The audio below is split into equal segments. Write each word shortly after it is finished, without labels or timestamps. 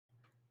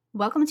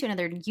Welcome to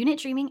another Unit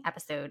Dreaming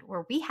episode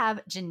where we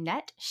have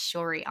Jeanette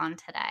Shorey on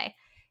today.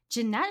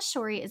 Jeanette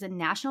Shorey is a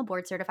national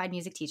board certified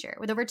music teacher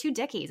with over 2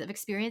 decades of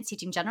experience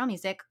teaching general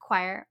music,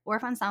 choir,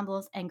 orff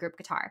ensembles, and group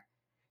guitar.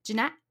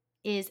 Jeanette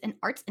is an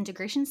arts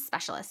integration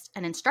specialist,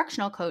 an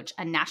instructional coach,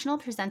 a national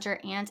presenter,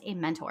 and a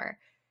mentor.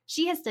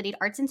 She has studied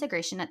arts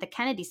integration at the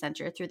Kennedy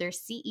Center through their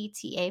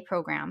CETA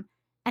program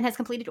and has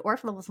completed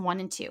orff levels 1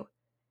 and 2.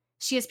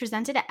 She has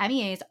presented at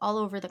MEAs all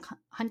over the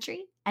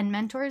country and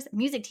mentors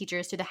music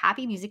teachers through the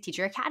Happy Music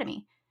Teacher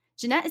Academy.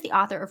 Jeanette is the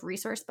author of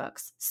resource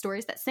books,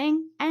 Stories That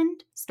Sing,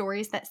 and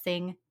Stories That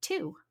Sing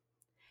Too.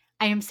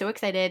 I am so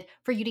excited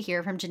for you to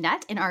hear from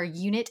Jeanette in our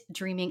Unit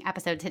Dreaming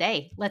episode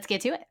today. Let's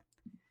get to it.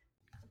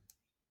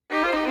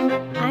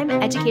 I'm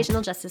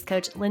educational justice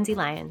coach Lindsay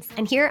Lyons,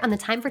 and here on the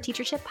Time for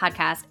Teachership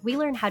podcast, we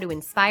learn how to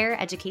inspire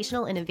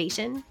educational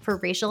innovation for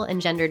racial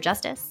and gender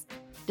justice,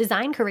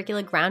 design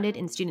curricula grounded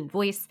in student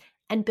voice,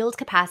 and build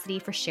capacity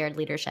for shared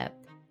leadership.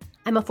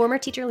 I'm a former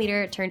teacher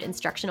leader turned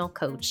instructional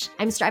coach.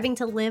 I'm striving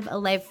to live a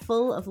life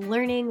full of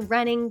learning,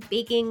 running,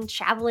 baking,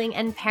 traveling,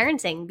 and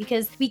parenting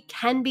because we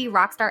can be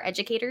rockstar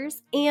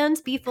educators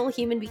and be full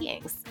human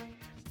beings.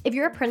 If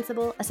you're a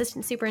principal,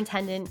 assistant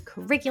superintendent,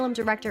 curriculum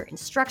director,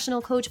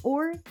 instructional coach,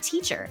 or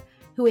teacher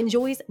who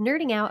enjoys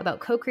nerding out about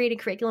co-creating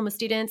curriculum with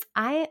students,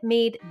 I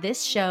made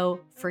this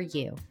show for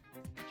you.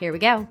 Here we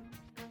go.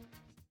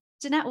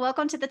 Jeanette,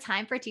 welcome to the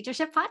Time for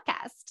Teachership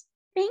podcast.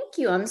 Thank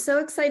you. I'm so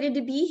excited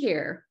to be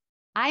here.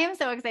 I am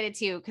so excited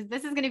too, because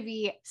this is going to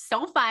be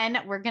so fun.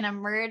 We're going to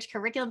merge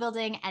curriculum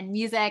building and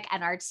music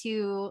and our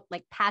two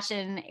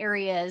passion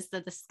areas. So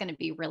this is going to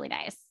be really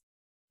nice.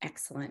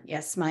 Excellent.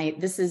 Yes,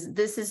 this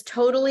is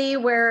totally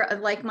where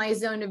my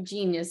zone of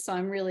genius. So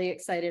I'm really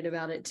excited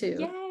about it too.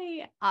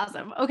 Yay.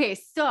 Awesome. Okay.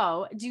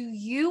 So do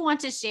you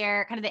want to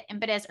share kind of the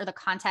impetus or the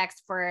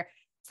context for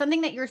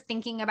something that you're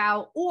thinking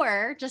about,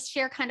 or just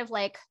share kind of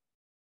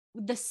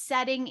the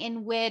setting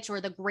in which,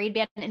 or the grade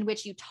band in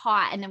which you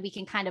taught, and then we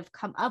can kind of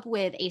come up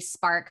with a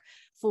spark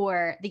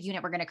for the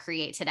unit we're going to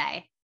create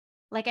today.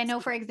 I know,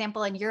 for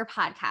example, in your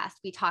podcast,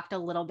 we talked a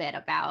little bit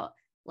about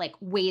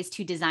ways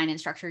to design and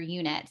structure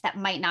units that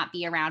might not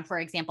be around, for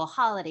example,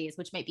 holidays,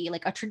 which might be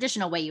a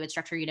traditional way you would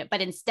structure a unit, but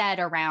instead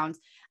around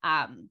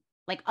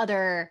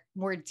other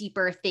more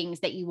deeper things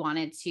that you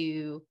wanted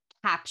to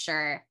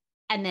capture,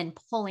 and then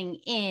pulling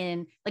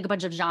in a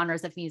bunch of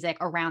genres of music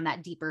around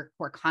that deeper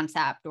core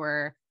concept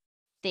or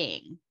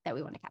thing that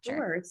we want to capture.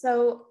 Sure.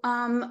 So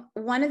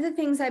one of the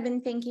things I've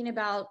been thinking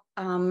about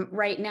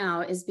right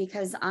now is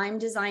because I'm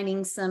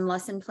designing some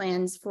lesson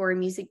plans for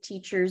music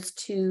teachers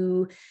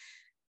to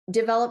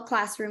develop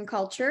classroom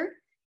culture.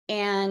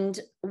 And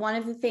one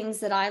of the things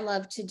that I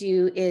love to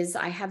do is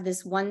I have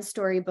this one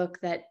storybook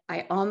that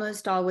I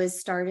almost always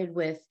started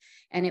with,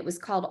 and it was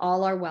called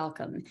All Are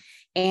Welcome.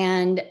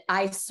 And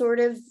I sort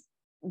of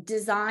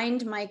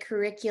designed my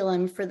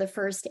curriculum for the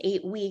first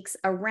 8 weeks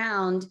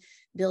around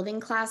building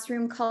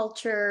classroom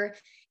culture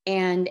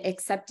and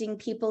accepting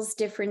people's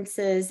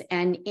differences.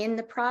 And in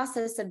the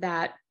process of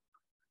that,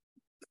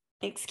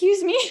 in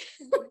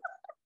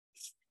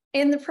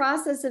the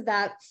process of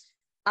that,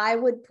 I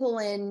would pull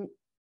in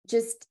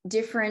just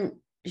different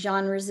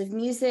genres of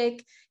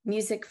music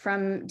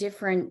from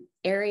different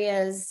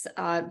areas,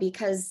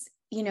 because,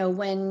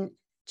 when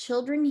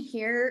children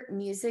hear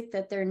music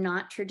that they're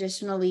not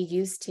traditionally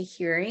used to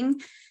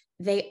hearing,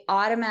 they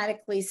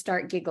automatically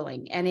start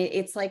giggling. And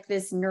it's like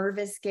this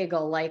nervous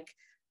giggle,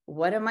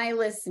 what am I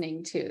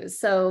listening to?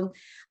 So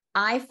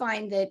I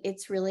find that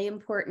it's really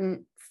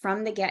important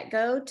from the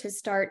get-go to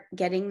start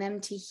getting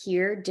them to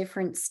hear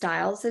different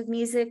styles of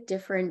music,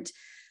 different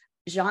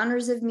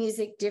genres of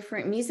music,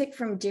 different music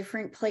from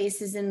different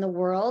places in the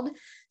world,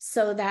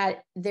 so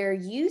that they're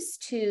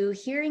used to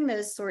hearing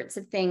those sorts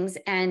of things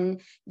and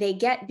they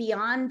get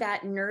beyond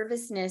that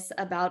nervousness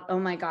about, oh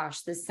my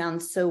gosh, this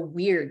sounds so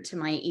weird to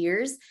my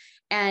ears.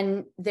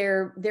 And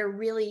they're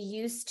really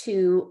used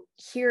to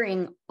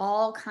hearing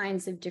all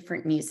kinds of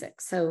different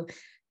music. So,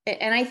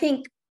 and I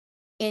think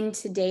in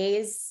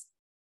today's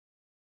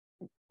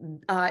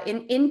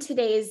in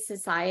today's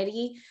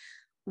society,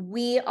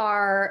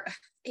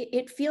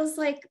 it feels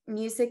like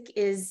music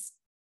is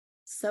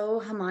so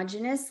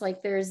homogenous.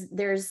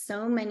 There's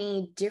so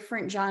many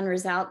different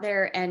genres out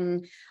there,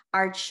 and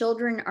our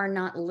children are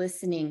not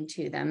listening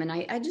to them. And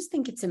I just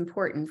think it's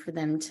important for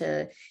them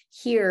to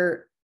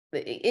hear.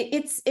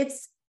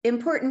 It's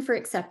important for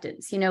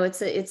acceptance.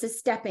 It's a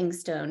stepping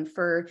stone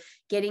for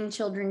getting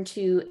children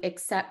to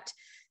accept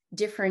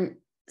different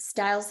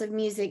styles of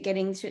music,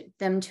 getting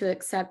them to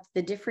accept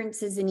the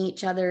differences in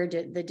each other,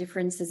 the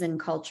differences in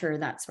culture,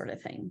 that sort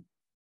of thing.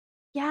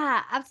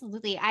 Yeah,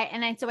 absolutely.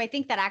 So I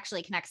think that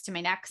actually connects to my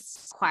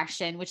next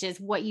question, which is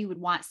what you would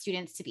want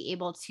students to be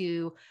able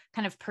to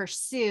kind of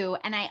pursue.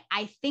 And I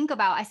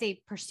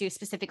say pursue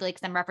specifically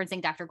because I'm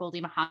referencing Dr.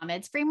 Goldie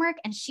Muhammad's framework.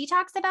 And she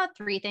talks about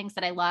 3 things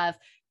that I love,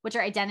 which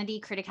are identity,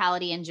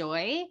 criticality, and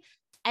joy.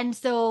 And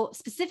so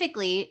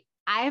specifically,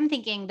 I am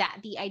thinking that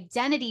the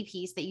identity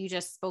piece that you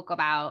just spoke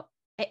about,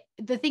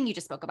 the thing you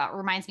just spoke about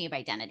reminds me of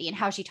identity and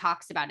how she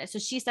talks about it. So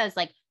she says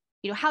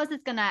how is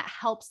this going to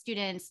help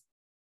students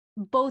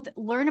both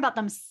learn about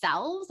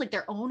themselves, like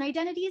their own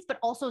identities, but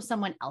also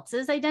someone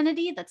else's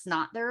identity that's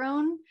not their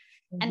own.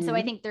 And so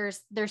I think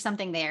there's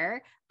something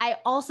there. I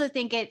also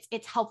think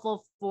it's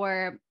helpful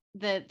for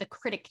the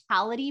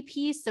criticality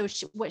piece. So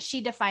what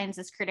she defines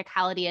as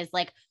criticality is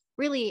like,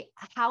 really,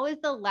 how is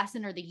the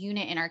lesson or the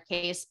unit in our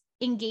case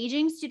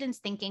engaging students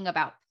thinking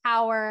about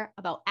power,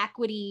 about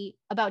equity,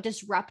 about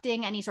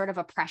disrupting any sort of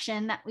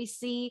oppression that we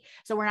see.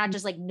 So we're not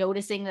just like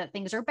noticing that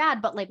things are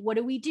bad, but like, what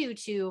do we do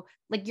to,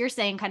 like you're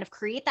saying, kind of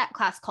create that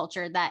class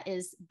culture that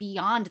is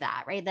beyond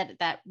that, right?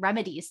 That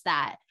remedies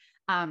that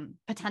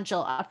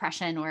potential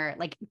oppression, or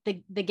like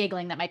the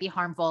giggling that might be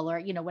harmful,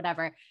 or,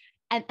 whatever.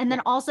 And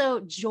then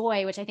also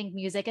joy, which I think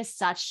music is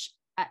such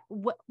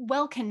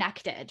well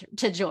connected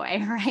to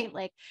joy, right?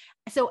 Like,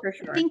 so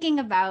sure. Thinking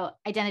about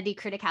identity,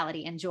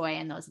 criticality, and joy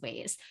in those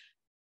ways,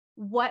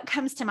 what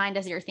comes to mind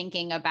as you're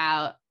thinking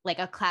about like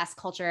a class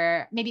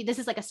culture? Maybe this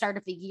is like a start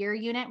of the year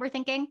unit we're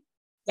thinking.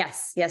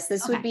 Yes.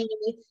 This would be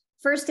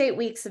first 8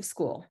 weeks of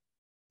school.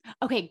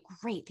 Okay,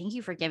 great. Thank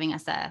you for giving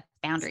us a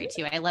boundary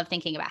too. I love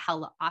thinking about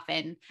how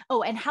often,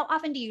 and how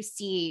often do you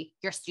see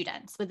your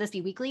students? Would this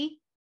be weekly?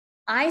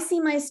 I saw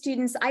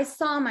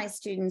my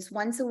students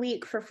once a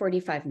week for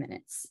 45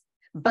 minutes.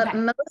 But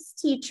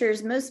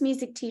most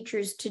music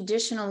teachers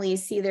traditionally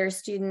see their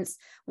students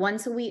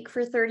once a week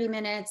for 30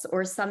 minutes,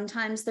 or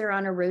sometimes they're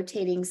on a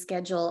rotating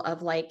schedule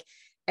of like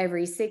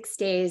every 6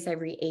 days,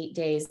 every 8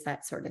 days,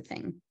 that sort of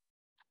thing.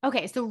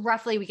 Okay. So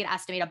roughly we could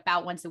estimate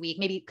about once a week,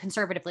 maybe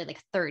conservatively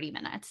like 30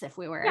 minutes if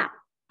we were. Yeah.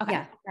 Okay.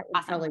 Yeah, that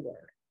would probably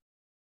work.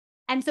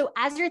 And so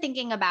as you're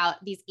thinking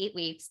about these 8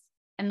 weeks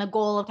and the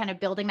goal of kind of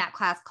building that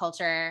class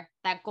culture,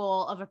 that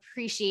goal of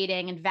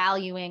appreciating and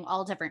valuing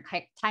all different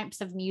types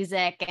of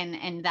music,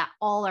 and that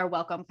all are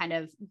welcome kind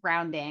of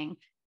grounding,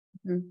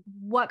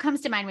 what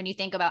comes to mind when you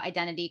think about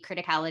identity,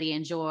 criticality,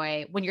 and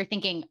joy, when you're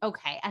thinking,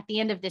 okay, at the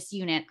end of this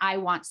unit, I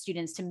want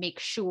students to make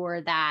sure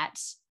that,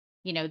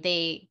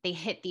 they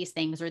hit these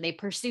things or they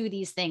pursue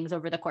these things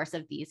over the course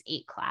of these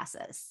 8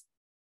 classes?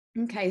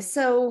 Okay,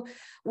 so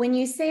when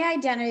you say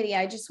identity,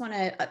 I just want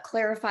to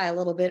clarify a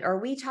little bit. Are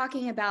we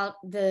talking about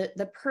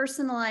the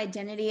personal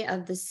identity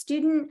of the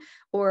student,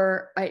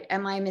 or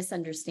am I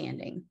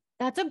misunderstanding?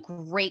 That's a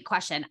great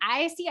question.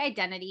 I see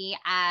identity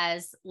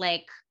as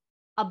like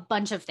a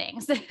bunch of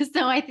things.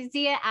 So I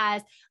see it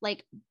as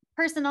like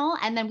personal,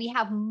 and then we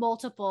have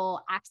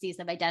multiple axes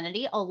of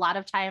identity. A lot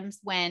of times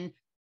when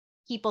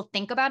people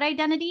think about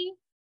identity,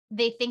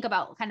 they think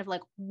about kind of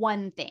like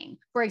one thing.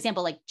 For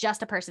example, like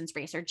just a person's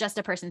race, or just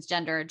a person's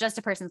gender, or just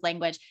a person's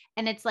language.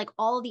 And it's like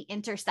all the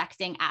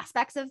intersecting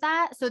aspects of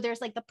that. So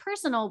there's like the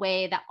personal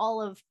way that all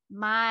of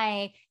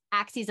my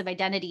axes of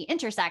identity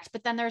intersect,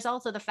 but then there's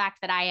also the fact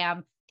that I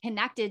am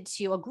connected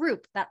to a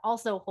group that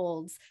also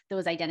holds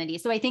those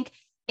identities. So I think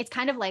it's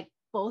kind of like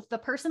both the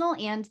personal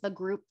and the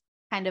group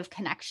kind of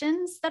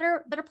connections that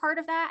are part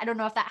of that. I don't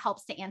know if that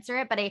helps to answer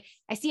it, but I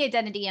see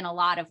identity in a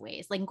lot of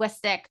ways: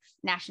 linguistic,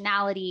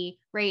 nationality,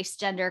 race,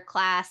 gender,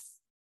 class.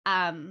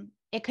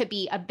 It could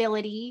be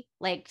ability,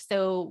 like,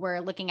 so we're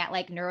looking at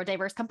like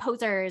neurodiverse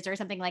composers or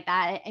something like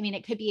that. I mean,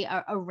 it could be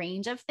a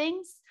range of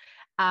things.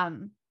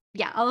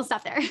 I'll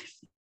stop there.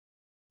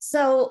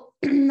 So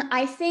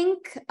I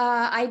think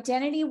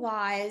identity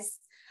wise,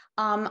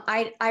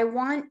 I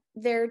want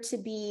there to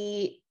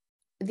be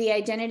the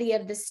identity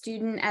of the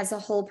student as a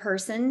whole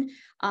person,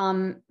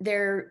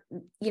 their,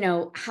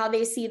 how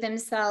they see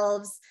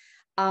themselves,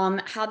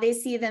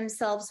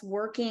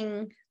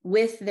 working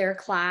with their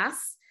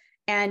class.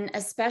 And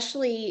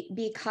especially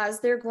because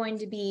they're going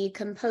to be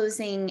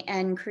composing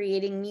and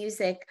creating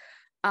music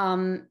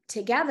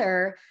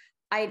together,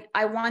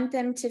 I want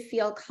them to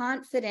feel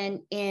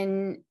confident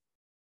in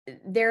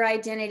their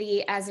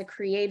identity as a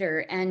creator.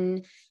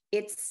 And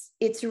it's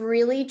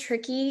really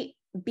tricky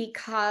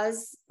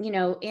because,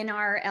 in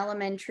our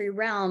elementary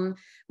realm,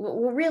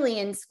 well, really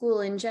in school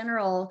in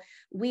general,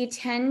 we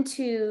tend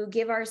to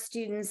give our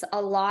students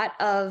a lot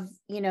of,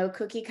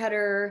 cookie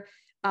cutter,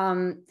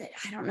 I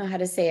don't know how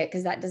to say it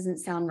because that doesn't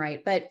sound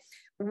right, but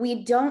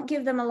we don't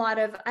give them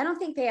I don't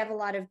think they have a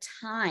lot of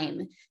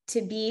time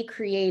to be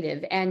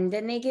creative. And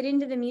then they get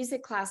into the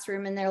music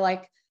classroom and they're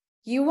like,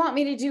 you want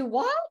me to do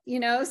what?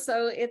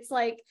 So it's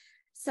like,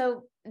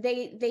 so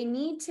they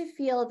need to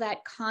feel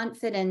that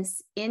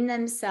confidence in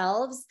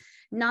themselves,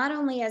 not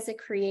only as a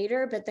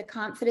creator, but the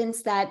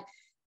confidence that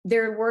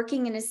they're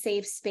working in a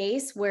safe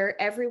space where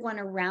everyone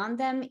around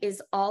them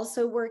is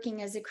also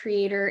working as a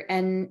creator,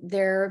 and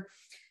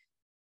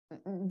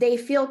they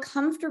feel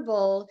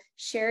comfortable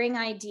sharing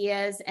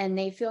ideas, and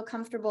they feel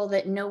comfortable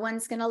that no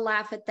one's going to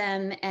laugh at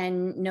them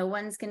and no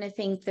one's going to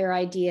think their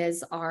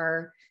ideas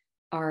are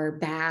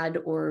bad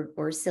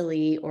or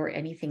silly or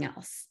anything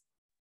else.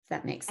 If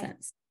that makes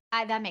sense.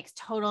 That makes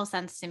total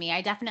sense to me.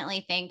 I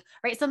definitely think,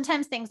 right,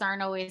 sometimes things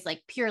aren't always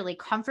like purely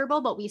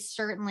comfortable, but we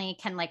certainly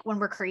can, like when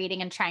we're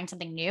creating and trying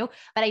something new,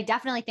 but I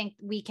definitely think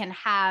we can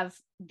have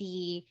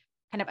the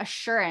kind of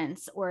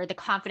assurance or the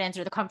confidence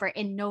or the comfort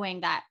in knowing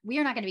that we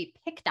are not going to be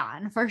picked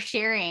on for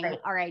sharing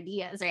our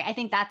ideas, right? I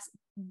think that's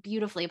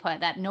beautifully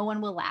put, that no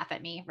one will laugh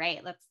at me,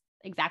 right? That's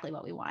exactly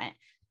what we want.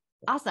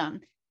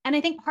 Awesome. And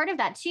I think part of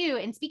that too,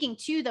 in speaking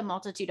to the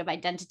multitude of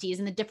identities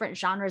and the different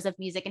genres of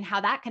music and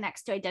how that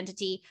connects to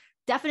identity,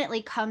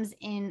 definitely comes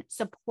in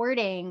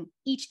supporting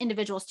each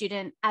individual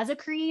student as a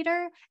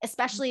creator,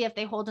 especially if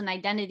they hold an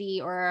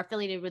identity or are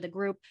affiliated with a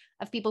group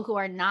of people who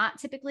are not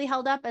typically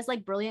held up as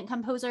like brilliant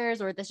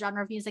composers, or this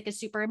genre of music is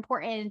super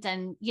important.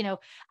 And,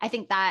 I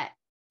think that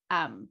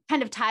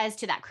kind of ties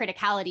to that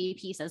criticality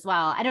piece as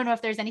well. I don't know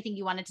if there's anything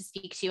you wanted to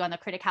speak to on the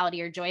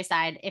criticality or joy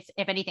side,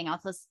 if anything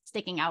else was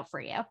sticking out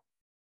for you.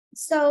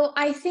 So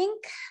I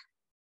think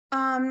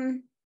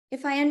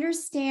if I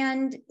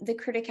understand the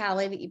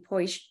criticality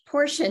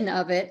portion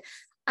of it,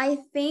 I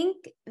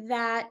think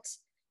that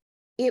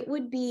it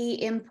would be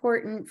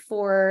important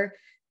for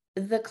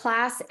the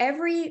class.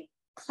 Every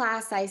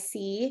class I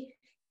see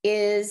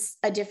is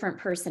a different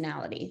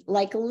personality,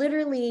 like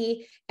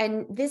literally,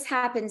 and this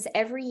happens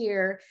every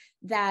year,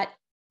 that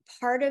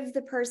part of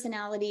the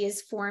personality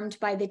is formed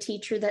by the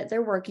teacher that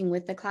they're working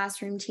with, the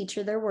classroom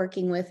teacher they're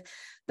working with,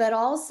 but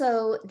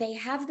also they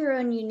have their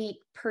own unique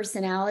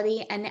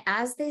personality. And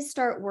as they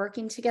start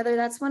working together,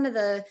 that's one of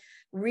the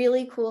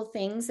really cool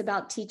things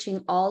about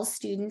teaching all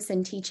students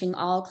and teaching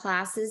all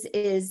classes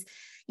is,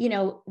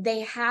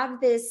 they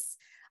have this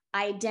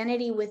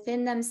identity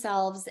within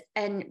themselves,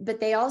 but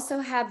they also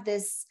have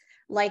this,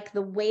 like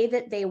the way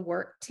that they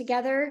work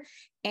together,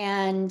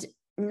 and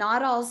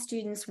not all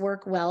students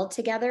work well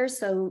together.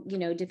 So,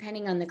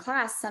 depending on the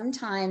class,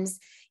 sometimes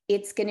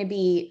it's going to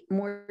be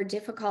more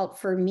difficult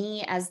for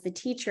me as the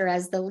teacher,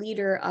 as the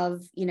leader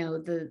of,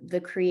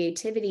 the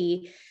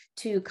creativity,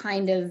 to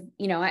kind of,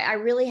 I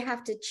really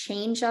have to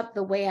change up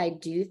the way I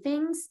do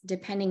things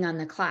depending on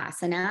the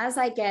class. And as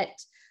I get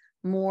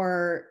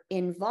more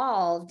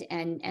involved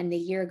and the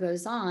year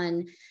goes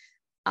on,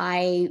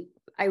 I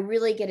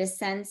really get a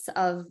sense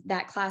of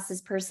that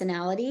class's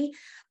personality.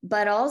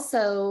 But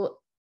also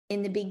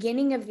in the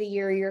beginning of the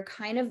year, you're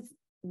kind of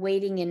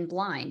waiting in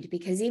blind,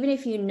 because even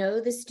if you know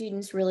the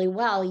students really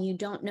well, you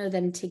don't know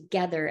them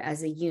together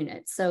as a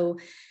unit. So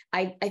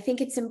I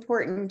think it's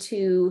important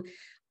to,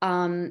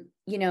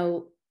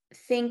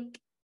 think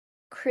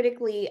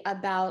critically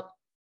about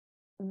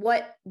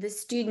what the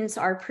students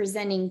are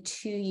presenting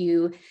to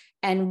you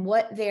and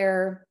what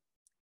they're,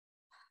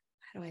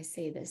 how do I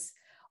say this?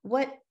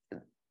 What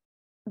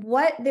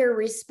they're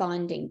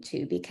responding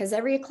to, because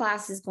every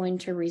class is going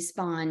to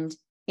respond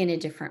in a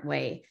different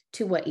way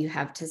to what you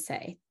have to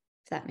say,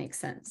 if that makes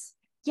sense.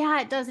 Yeah,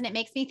 it does. And it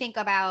makes me think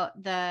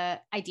about the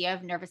idea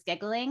of nervous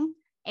giggling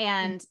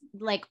and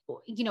like,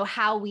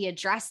 how we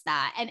address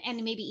that.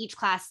 And maybe each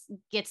class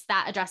gets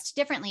that addressed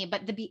differently,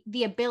 but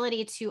the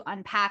ability to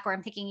unpack, or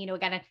I'm thinking,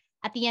 again,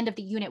 at the end of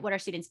the unit, what are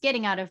students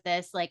getting out of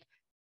this? Like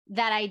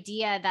that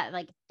idea that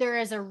like there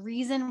is a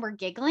reason we're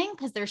giggling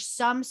because there's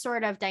some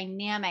sort of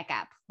dynamic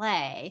at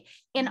play.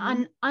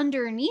 And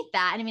underneath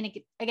that, and I mean,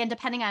 again,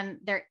 depending on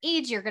their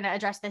age, you're going to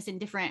address this in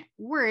different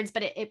words,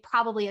 but it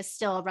probably is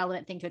still a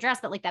relevant thing to address.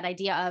 But like that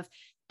idea of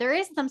there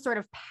is some sort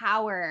of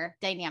power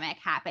dynamic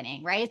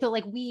happening, right? So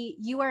like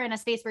you are in a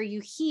space where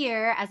you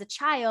hear as a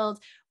child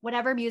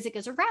whatever music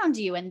is around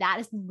you, and that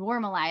is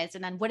normalized.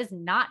 And then what is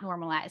not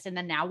normalized? And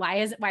then now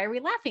why are we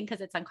laughing? Because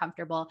it's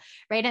uncomfortable,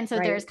 right? And so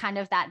there's kind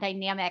of that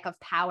dynamic of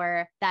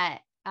power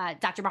that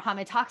Dr.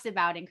 Muhammad talks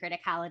about in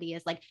criticality,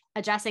 is like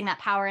addressing that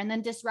power and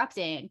then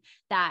disrupting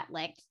that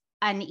like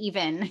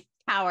uneven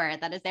power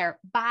that is there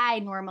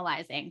by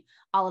normalizing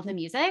all of the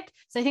music.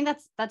 So I think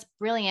that's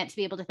brilliant to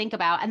be able to think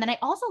about. And then I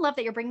also love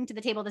that you're bringing to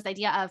the table this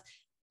idea of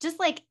just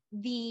like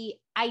the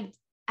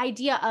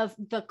idea of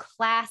the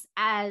class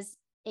as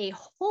a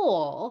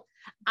whole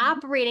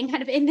operating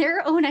kind of in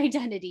their own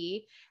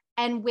identity,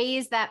 and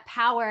ways that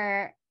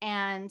power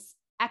and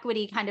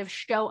equity kind of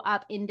show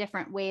up in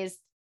different ways,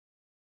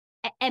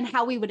 and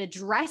how we would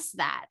address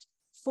that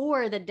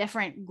for the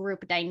different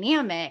group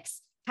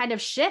dynamics kind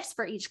of shifts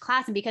for each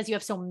class. And because you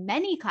have so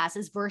many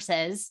classes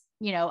versus,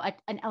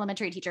 an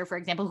elementary teacher, for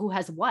example, who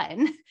has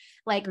one,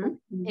 like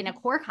in a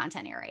core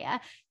content area,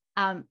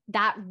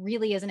 that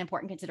really is an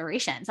important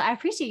consideration. So I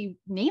appreciate you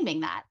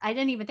naming that. I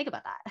didn't even think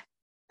about that.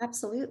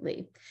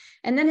 Absolutely.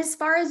 And then as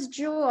far as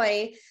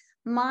joy,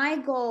 my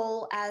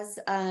goal as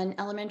an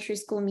elementary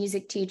school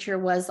music teacher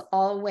was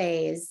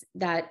always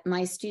that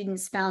my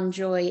students found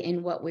joy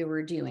in what we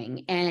were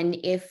doing. And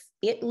if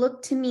it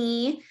looked to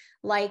me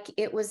like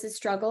it was a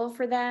struggle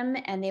for them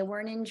and they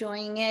weren't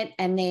enjoying it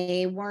and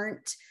they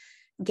weren't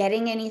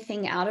getting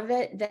anything out of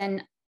it,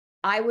 then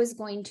I was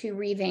going to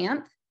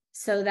revamp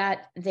so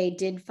that they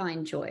did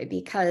find joy,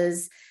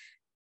 because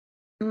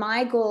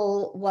my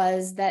goal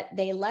was that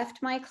they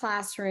left my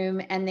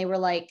classroom and they were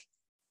like,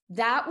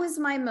 that was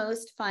my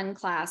most fun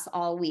class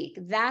all week.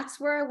 That's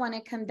where I want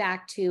to come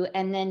back to.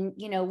 And then,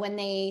 when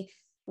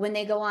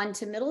they go on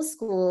to middle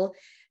school,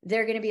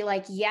 they're going to be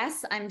like,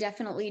 yes, I'm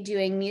definitely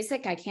doing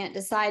music. I can't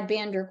decide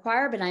band or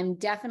choir, but I'm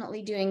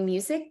definitely doing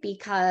music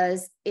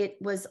because it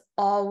was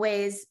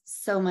always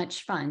so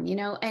much fun,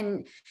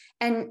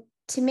 and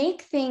to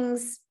make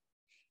things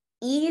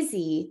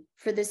easy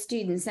for the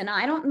students. And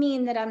I don't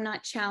mean that I'm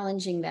not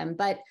challenging them,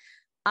 but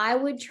I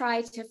would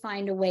try to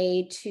find a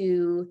way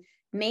to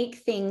make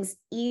things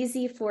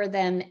easy for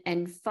them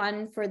and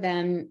fun for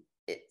them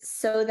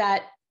so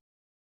that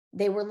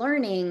they were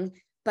learning,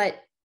 but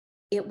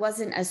it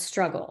wasn't a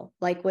struggle.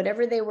 Like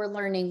whatever they were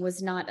learning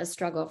was not a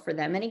struggle for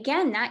them. And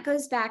again, that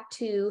goes back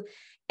to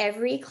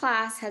every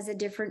class has a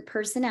different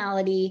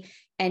personality,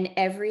 and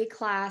every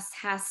class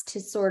has to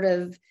sort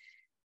of,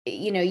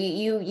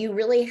 you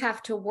really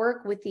have to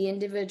work with the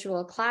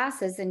individual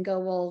classes and go,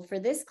 well, for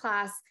this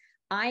class,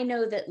 I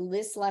know that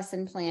this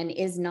lesson plan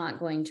is not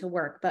going to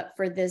work, but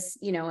for this,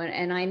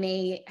 and I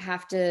may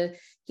have to,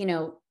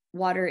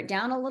 water it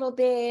down a little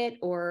bit,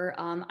 or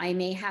I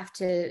may have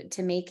to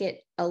make it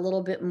a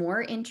little bit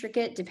more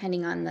intricate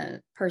depending on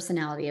the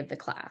personality of the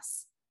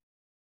class.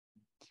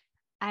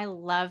 I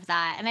love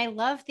that. And I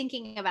love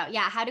thinking about,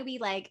 how do we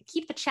like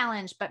keep the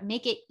challenge, but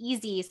make it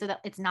easy so that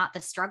it's not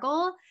the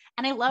struggle.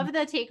 And I love the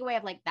takeaway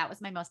of like, that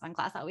was my most fun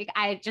class all week.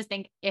 I just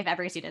think if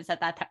every student said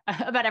that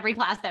about every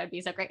class, that would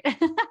be so great.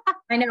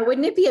 I know.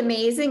 Wouldn't it be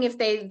amazing if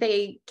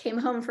they came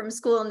home from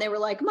school and they were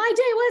like, my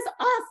day was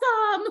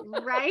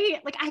awesome. Right?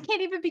 Like I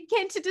can't even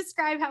begin to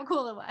describe how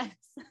cool it was.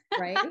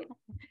 Right.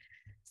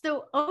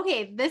 So,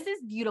 okay, this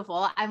is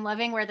beautiful. I'm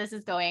loving where this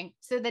is going.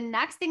 So the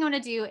next thing I want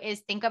to do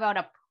is think about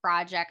a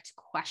project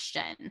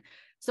question.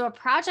 So a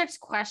project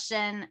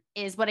question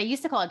is what I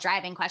used to call a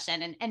driving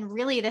question. And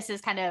really this is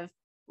kind of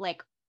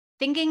like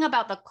thinking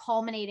about the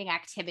culminating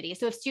activity.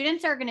 So if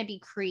students are going to be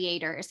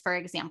creators, for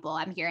example,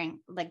 I'm hearing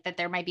like that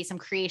there might be some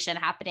creation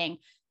happening.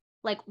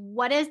 Like,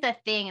 what is the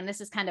thing? And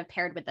this is kind of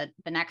paired with the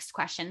next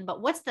question,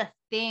 but what's the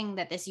thing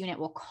that this unit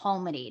will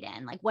culminate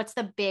in? Like, what's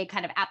the big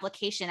kind of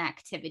application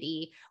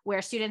activity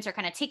where students are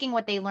kind of taking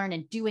what they learn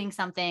and doing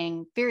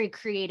something very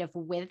creative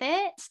with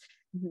it?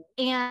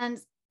 Mm-hmm. And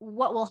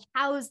what will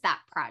house that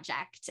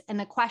project? And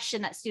the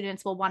question that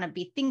students will want to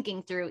be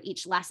thinking through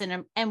each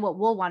lesson, and what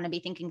we'll want to be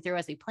thinking through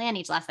as we plan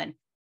each lesson,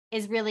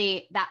 is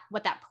really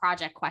what that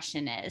project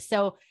question is.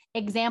 So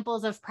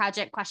examples of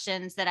project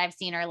questions that I've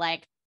seen are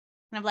like,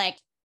 kind of like,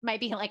 might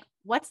be like,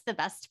 what's the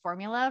best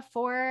formula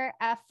for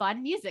a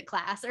fun music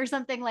class, or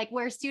something, like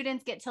where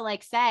students get to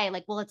like say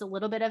like, well, it's a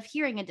little bit of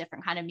hearing a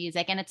different kind of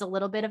music, and it's a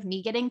little bit of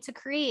me getting to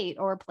create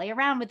or play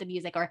around with the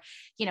music, or,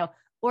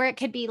 or it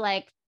could be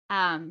like,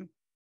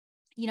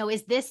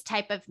 is this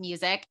type of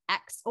music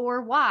X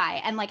or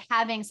Y, and like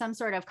having some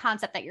sort of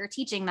concept that you're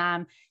teaching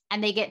them,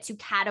 and they get to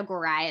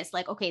categorize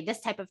like, okay,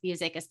 this type of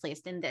music is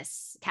placed in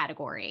this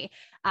category.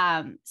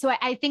 So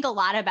I think a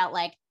lot about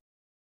like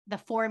the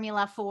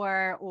formula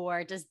for,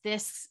 or does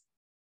this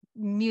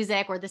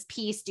music or this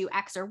piece do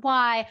X or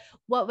Y?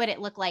 What would it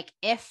look like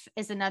if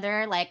is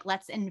another, like,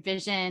 let's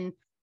envision,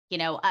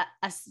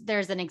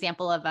 there's an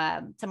example of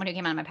someone who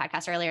came on my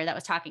podcast earlier that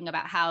was talking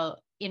about how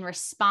in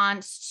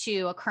response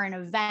to a current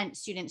event,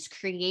 students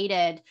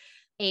created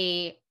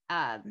a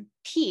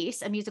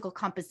piece, a musical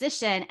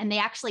composition, and they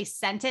actually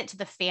sent it to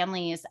the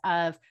families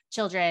of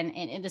children.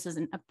 And this was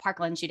a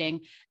Parkland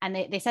shooting. And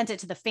they sent it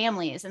to the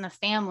families, and the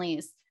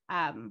families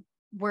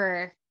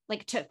were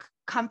like, took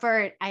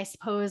comfort, I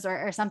suppose,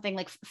 or something,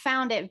 like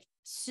found it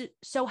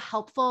so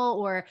helpful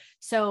or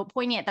so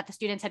poignant that the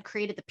students had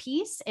created the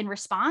piece in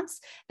response,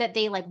 that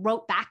they like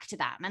wrote back to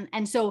them.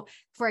 And so,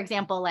 for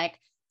example, like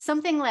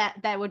something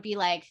that would be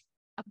like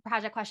a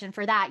project question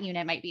for that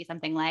unit might be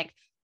something like,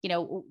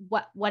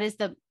 what is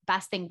the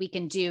best thing we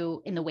can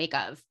do in the wake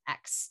of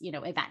X,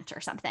 event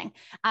or something.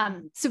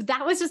 So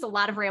that was just a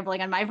lot of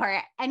rambling on my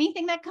part.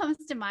 Anything that comes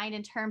to mind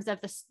in terms of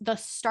the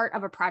start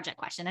of a project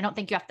question? I don't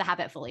think you have to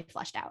have it fully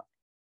fleshed out.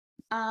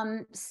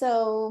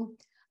 So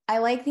I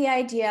like the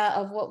idea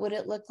of what would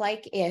it look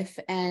like if,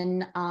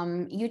 and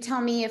you tell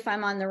me if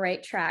I'm on the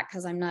right track,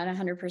 because I'm not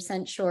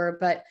 100% sure,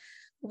 but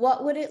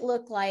what would it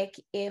look like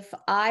if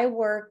I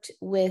worked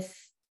with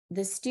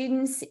the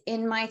students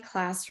in my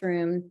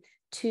classroom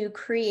to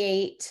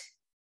create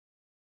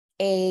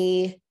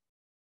a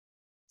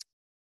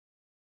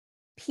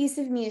piece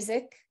of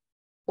music,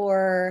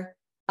 or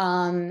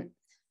let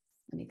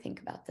me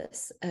think about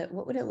this.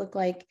 What would it look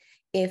like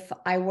if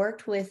I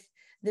worked with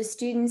the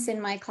students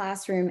in my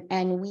classroom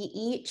and we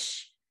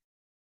each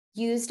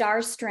used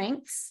our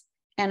strengths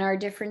and our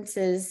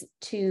differences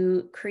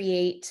to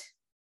create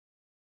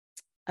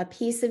a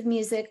piece of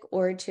music,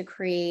 or to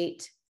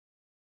create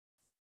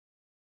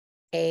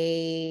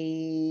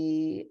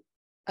a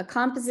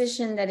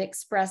composition that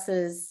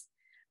expresses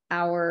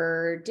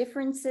our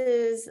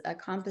differences, a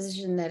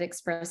composition that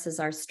expresses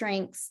our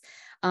strengths,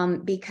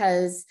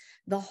 because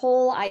the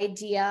whole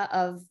idea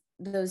of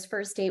those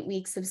first 8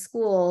 weeks of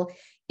school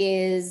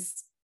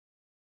is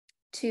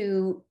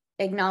to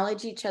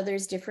acknowledge each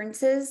other's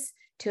differences,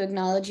 to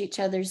acknowledge each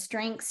other's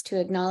strengths, to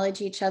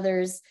acknowledge each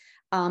other's,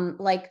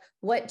 like,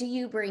 what do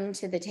you bring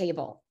to the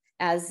table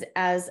as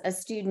a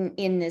student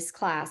in this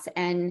class,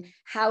 and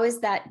how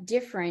is that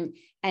different,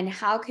 and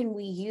how can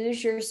we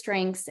use your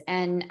strengths,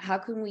 and how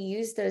can we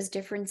use those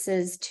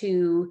differences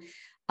to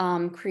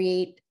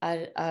create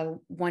a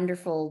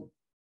wonderful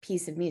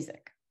piece of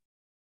music?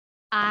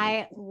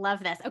 I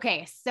love this.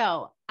 Okay.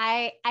 So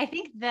I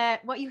think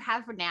that what you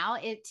have for now,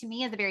 it to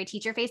me is a very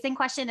teacher facing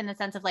question in the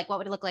sense of like, what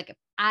would it look like if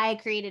I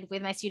created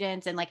with my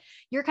students? And like,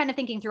 you're kind of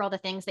thinking through all the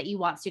things that you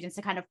want students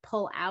to kind of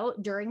pull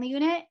out during the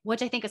unit,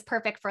 which I think is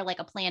perfect for like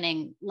a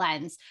planning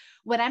lens.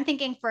 What I'm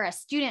thinking for a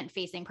student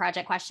facing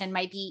project question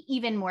might be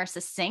even more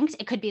succinct.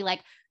 It could be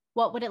like,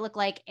 what would it look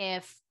like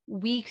if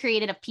we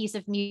created a piece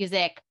of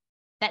music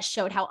that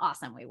showed how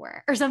awesome we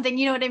were or something,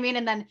 you know what I mean?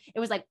 And then it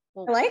was like, I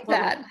well, like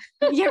that.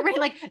 yeah, right.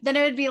 Like then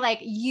it would be like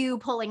you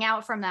pulling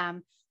out from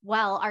them.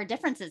 Well, our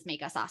differences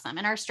make us awesome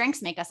and our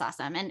strengths make us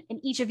awesome. And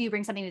each of you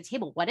brings something to the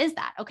table. What is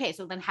that? Okay.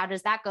 So then how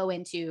does that go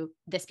into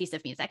this piece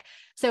of music?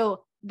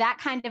 So that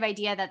kind of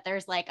idea that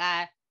there's like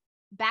a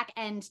back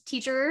end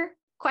teacher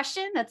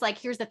question that's like,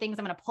 here's the things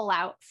I'm going to pull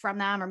out from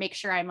them or make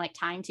sure I'm like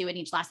tying to in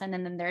each lesson.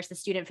 And then there's the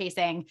student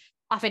facing,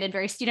 often in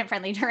very student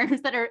friendly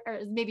terms that are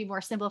maybe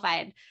more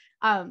simplified.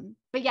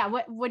 But yeah,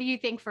 what do you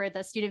think for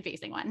the student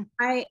facing one?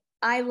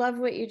 I love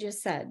what you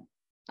just said.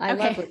 I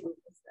love what Okay. you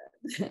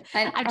just said.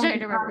 And I'm trying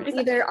to remember.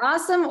 either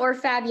awesome or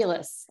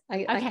fabulous.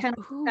 I Okay. kind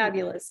of Ooh,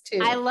 fabulous too.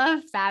 I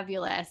love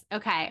fabulous.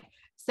 Okay.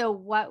 So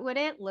what would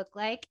it look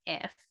like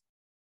if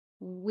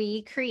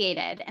we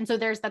created, and so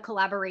there's the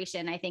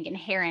collaboration, I think,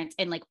 inherent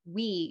in like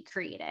we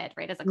created,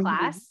 right, as a Mhm.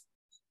 class,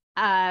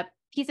 a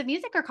piece of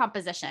music or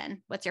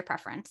composition? What's your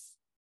preference?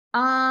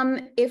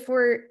 If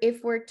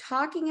we're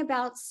talking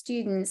about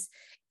students,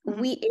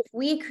 Mhm. if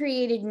we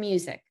created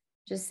music,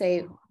 just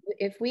say Oh,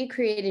 if we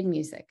created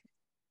music,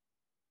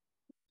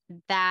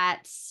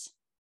 that's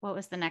what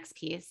was the next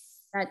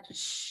piece? that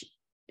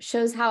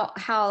shows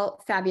how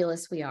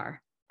fabulous we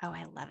are. Oh,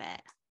 I love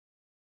it.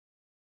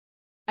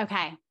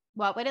 Okay.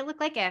 What would it look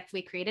like if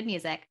we created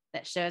music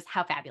that shows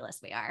how fabulous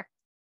we are?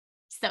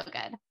 So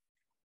good.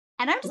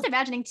 And I'm just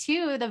imagining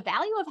too, the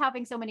value of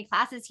having so many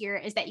classes here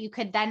is that you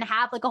could then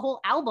have like a whole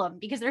album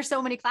because there's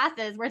so many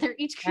classes where they're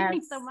each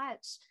creating so Yes.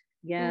 much.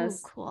 Ooh,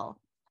 Yes. cool.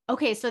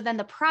 Okay. So then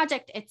the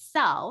project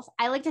itself,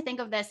 I like to think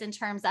of this in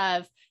terms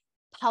of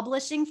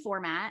publishing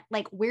format.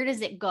 Like, where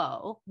does it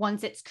go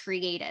once it's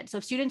created? So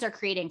if students are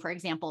creating, for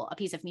example, a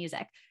piece of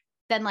music,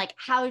 then like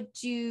how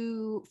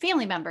do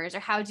family members or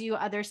how do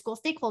other school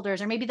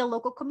stakeholders or maybe the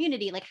local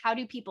community, like how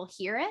do people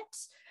hear it?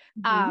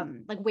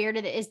 Mhm. Like where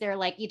did it, is there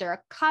like either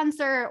a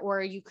concert or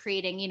are you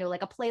creating, you know,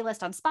 like a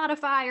playlist on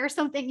Spotify or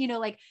something, you know,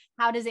 like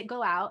how does it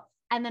go out?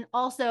 And then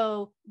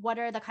also, what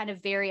are the kind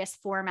of various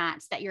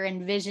formats that you're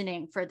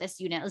envisioning for this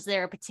unit? Is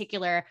there a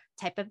particular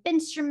type of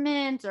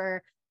instrument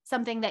or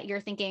something that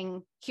you're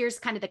thinking, here's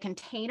kind of the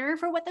container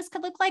for what this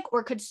could look like?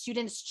 Or could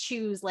students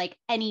choose like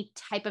any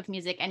type of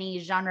music, any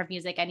genre of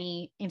music,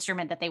 any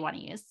instrument that they want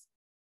to use?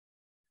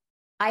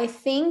 I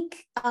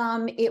think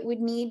it would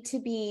need to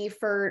be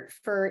for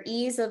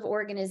ease of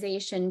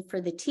organization for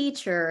the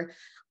teacher.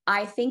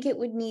 I think it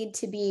would need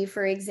to be,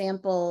 for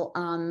example,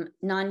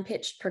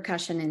 non-pitched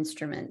percussion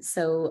instruments,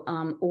 so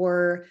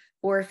or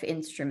ORF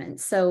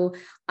instruments. So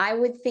I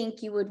would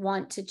think you would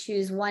want to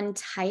choose one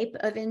type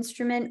of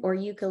instrument, or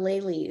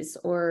ukuleles,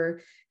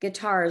 or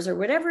guitars, or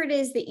whatever it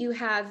is that you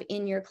have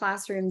in your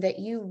classroom that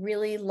you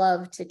really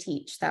love to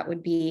teach. That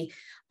would be,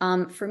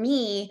 for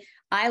me,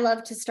 I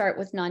love to start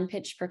with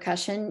non-pitched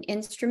percussion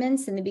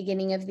instruments in the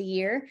beginning of the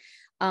year.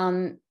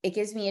 It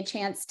gives me a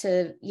chance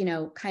to,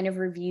 kind of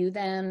review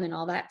them and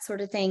all that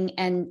sort of thing.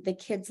 And the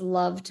kids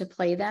love to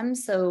play them.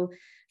 So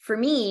for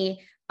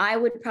me, I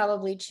would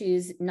probably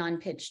choose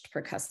non-pitched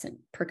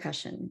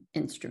percussion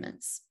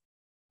instruments.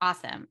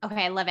 Awesome.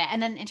 Okay, I love it. And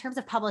then in terms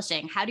of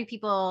publishing, how do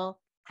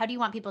you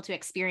want people to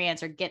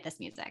experience or get this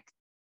music?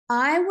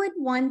 I would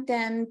want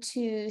them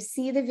to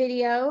see the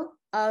video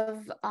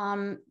of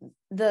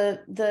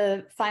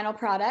the final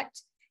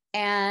product,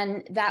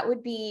 and that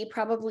would be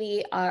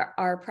probably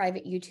our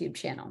private YouTube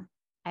channel.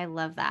 I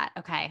love that.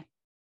 Okay.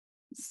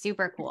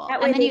 Super cool. That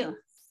way And then they can you,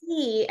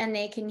 see and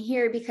they can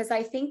hear, because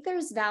I think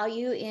there's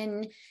value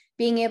in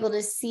being able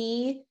to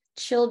see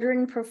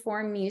children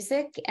perform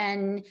music,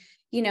 and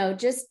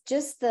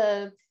just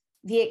the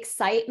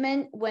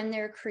excitement when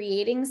they're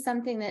creating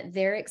something that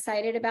they're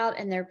excited about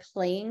and they're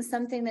playing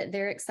something that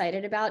they're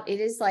excited about. It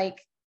is like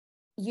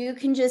you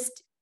can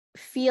just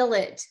feel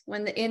it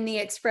when in the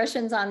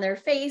expressions on their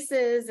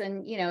faces,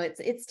 and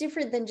it's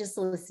different than just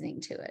listening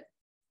to it.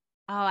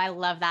 oh, I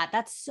love that.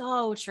 That's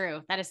so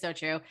true. That is so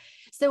true.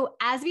 So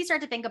as we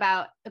start to think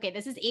about, okay,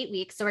 this is 8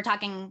 weeks. So we're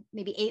talking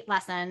maybe 8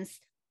 lessons.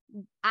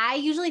 I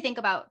usually think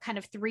about kind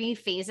of 3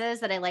 phases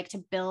that I like to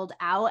build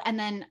out. And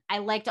then I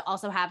like to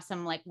also have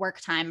some like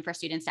work time for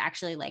students to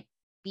actually like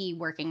be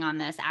working on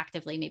this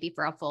actively, maybe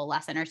for a full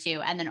lesson or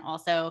two. And then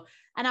also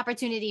an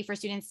opportunity for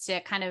students to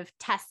kind of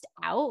test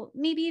out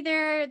maybe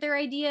their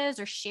ideas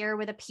or share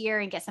with a peer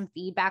and get some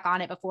feedback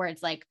on it before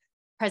it's like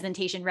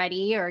presentation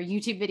ready or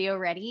YouTube video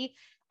ready.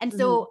 And Mhm.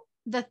 so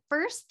the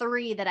first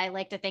 3 that I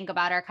like to think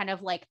about are kind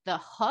of like the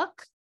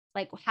hook.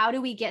 Like, how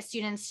do we get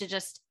students to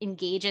just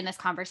engage in this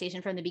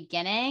conversation from the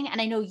beginning?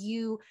 And I know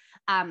you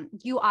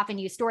often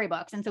use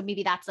storybooks. And so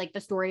maybe that's like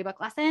the storybook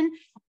lesson.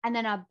 And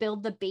then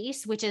build the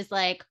base, which is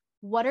like,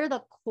 what are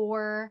the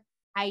core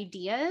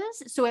ideas.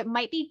 So it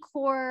might be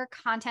core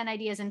content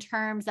ideas in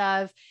terms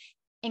of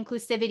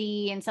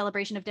inclusivity and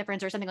celebration of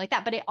difference or something like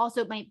that. But it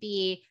also might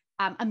be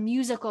a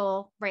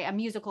musical, right? A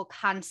musical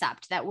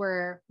concept that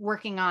we're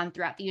working on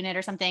throughout the unit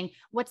or something.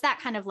 What's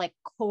that kind of like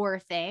core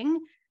thing?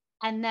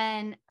 And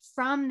then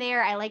from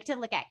there, I like to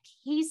look at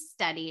case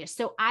studies.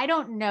 So I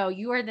don't know,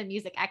 you are the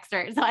music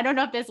expert. So I don't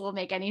know if this will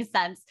make any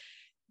sense,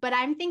 but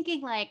I'm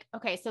thinking like,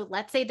 okay, so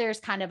let's say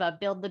there's kind of a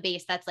build the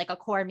base that's like a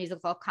core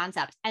musical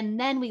concept. And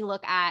then we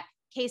look at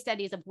case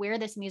studies of where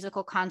this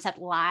musical concept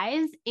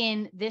lies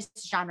in this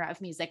genre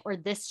of music or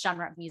this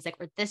genre of music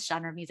or this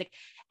genre of music.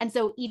 And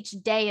so each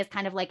day is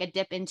kind of like a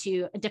dip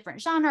into a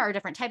different genre or a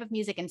different type of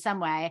music in some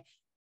way,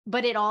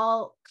 but it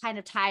all kind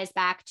of ties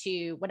back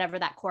to whatever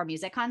that core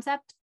music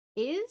concept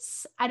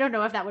is. I don't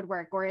know if that would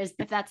work or if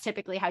that's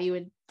typically how you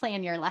would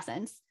plan your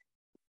lessons.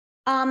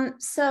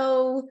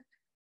 So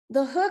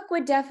the hook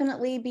would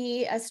definitely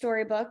be a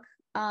storybook.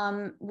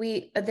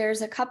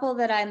 There's a couple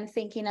that I'm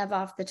thinking of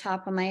off the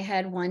top of my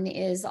head. One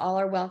is All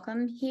Are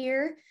Welcome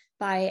Here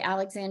by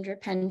Alexandra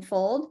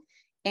Penfold.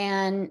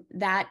 And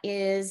that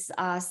is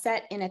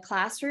set in a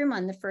classroom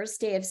on the first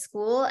day of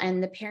school,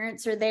 and the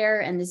parents are there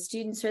and the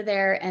students are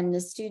there, and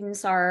the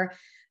students are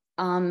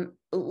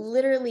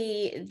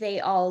literally, they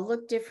all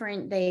look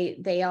different.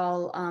 They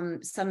all,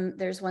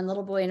 there's one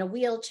little boy in a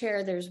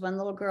wheelchair. There's one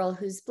little girl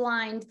who's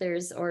blind.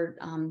 That's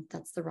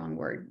the wrong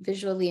word,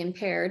 visually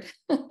impaired.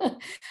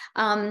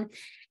 And,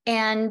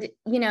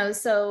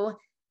 so,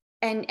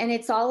 and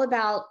it's all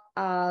about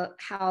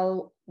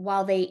how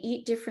while they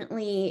eat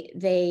differently,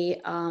 they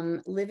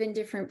live in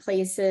different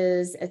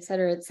places, et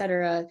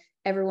cetera,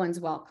 everyone's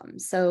welcome.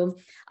 So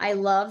I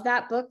love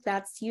that book.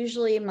 That's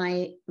usually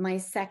my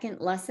second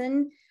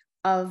lesson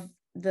of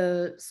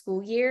the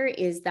school year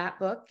is that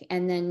book.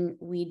 And then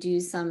we do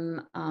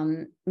some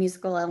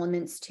musical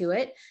elements to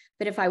it.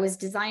 But if I was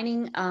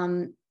designing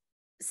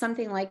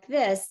something like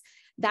this,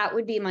 that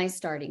would be my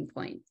starting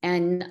point.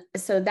 And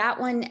so that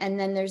one, and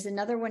then there's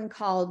another one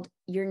called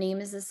Your Name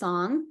is a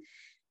Song.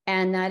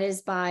 And that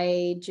is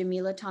by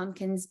Jamila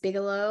Tompkins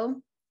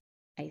Bigelow,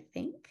 I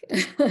think.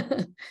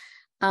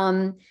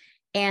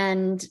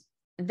 And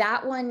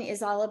that one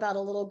is all about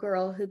a little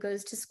girl who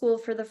goes to school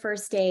for the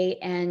first day,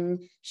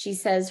 and she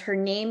says her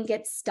name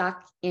gets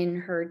stuck in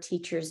her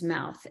teacher's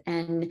mouth.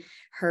 And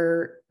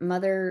her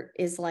mother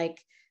is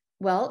like,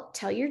 well,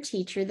 tell your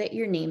teacher that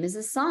your name is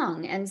a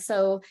song. And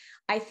so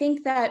I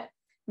think that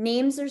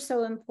names are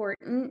so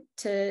important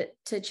to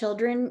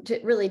children,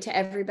 to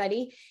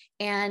everybody.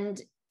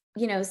 And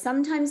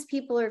sometimes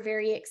people are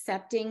very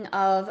accepting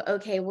of,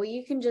 okay, well,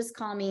 you can just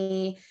call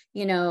me,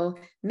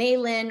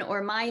 Maylin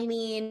or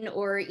Mylene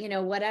or,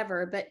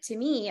 whatever. But to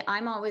me,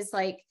 I'm always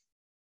like,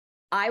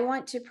 I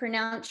want to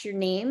pronounce your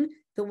name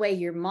the way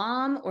your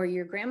mom or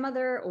your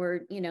grandmother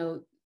or,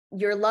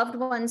 your loved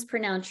ones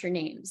pronounce your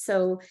name.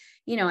 So,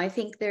 I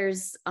think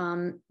there's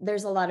a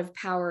lot of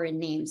power in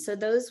names. So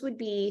those would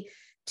be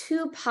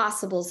two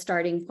possible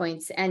starting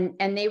points. And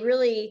they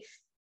really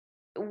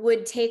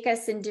would take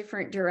us in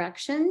different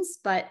directions,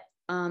 but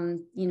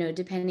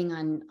depending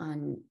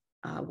on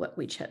what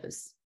we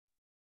chose.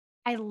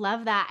 I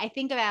love that. I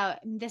think about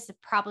this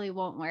probably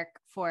won't work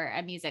for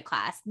a music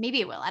class.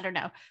 Maybe it will. I don't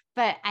know.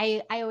 But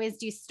I always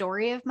do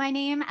story of my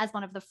name as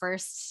one of the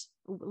first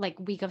like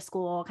week of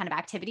school kind of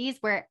activities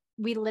where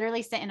we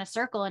literally sit in a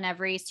circle and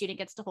every student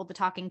gets to hold the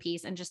talking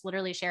piece and just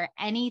literally share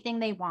anything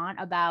they want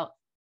about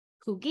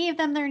who gave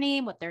them their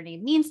name, what their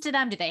name means to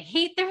them. Do they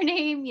hate their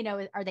name?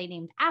 Are they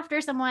named after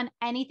someone?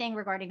 Anything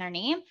regarding their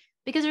name,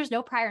 because there's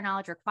no prior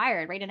knowledge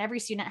required, right? And every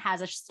student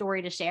has a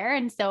story to share.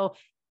 And so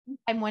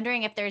I'm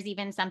wondering if there's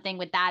even something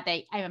with that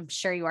I'm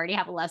sure you already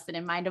have a lesson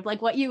in mind of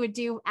like what you would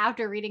do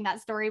after reading that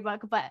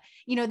storybook. But,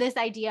 this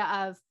idea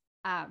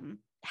of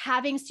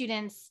having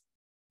students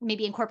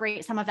maybe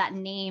incorporate some of that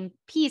name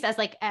piece as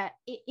like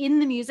in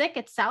the music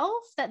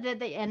itself that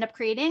they end up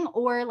creating,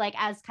 or like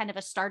as kind of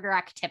a starter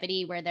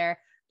activity where they're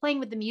playing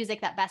with the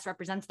music that best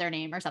represents their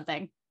name or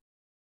something.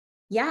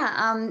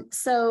 Yeah.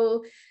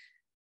 So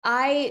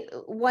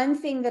one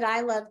thing that I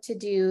love to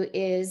do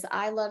is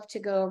I love to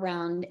go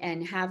around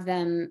and have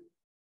them,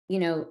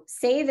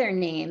 say their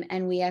name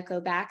and we echo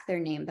back their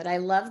name. But I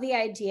love the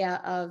idea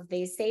of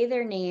they say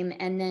their name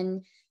and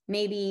then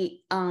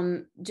maybe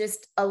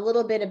just a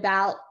little bit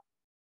about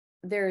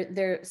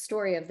their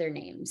story of their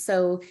name.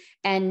 So,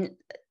 and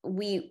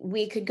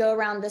we could go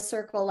around the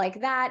circle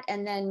like that.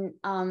 And then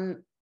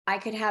I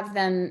could have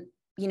them,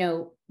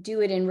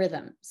 do it in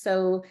rhythm.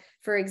 So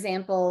for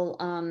example,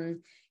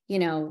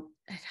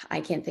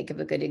 I can't think of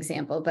a good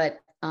example, but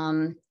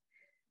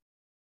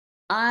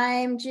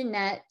I'm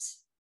Jeanette.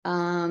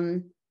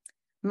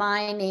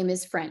 My name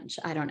is French.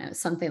 I don't know,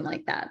 something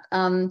like that.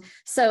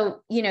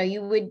 So,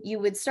 you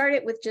would start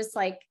it with just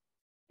like,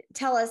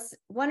 tell us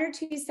one or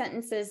two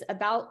sentences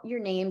about your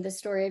name, the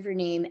story of your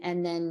name,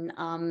 and then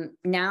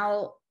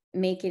now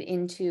make it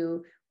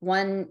into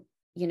one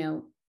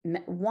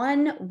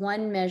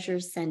measure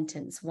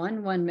sentence,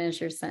 one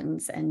measure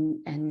sentence,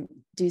 and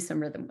do some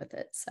rhythm with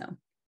it. So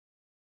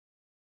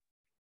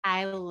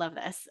I love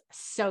this.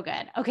 So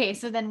good. Okay.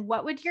 So then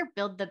what would your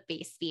build the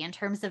base be in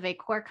terms of a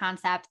core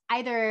concept,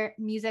 either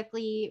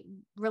musically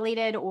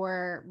related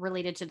or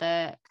related to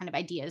the kind of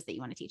ideas that you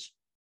want to teach?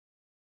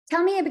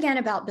 Tell me again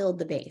about build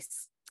the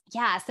base.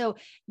 Yeah. So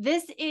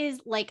this is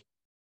like,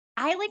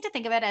 I like to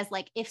think of it as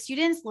like if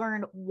students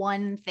learned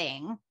one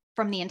thing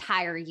from the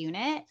entire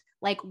unit,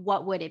 like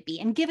what would it be?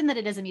 And given that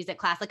it is a music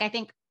class, like I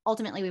think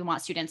ultimately we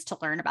want students to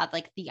learn about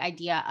like the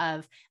idea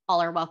of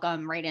all are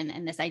welcome, right?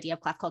 And this idea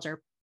of class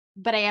culture.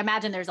 But I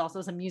imagine there's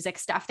also some music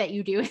stuff that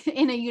you do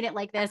in a unit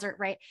like this, or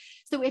right.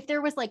 So if there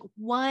was like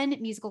one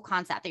musical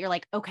concept that you're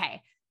like,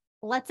 okay,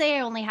 let's say I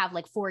only have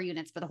like 4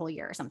 units for the whole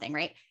year or something,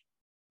 right?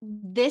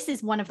 This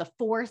is one of the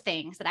 4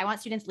 things that I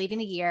want students leaving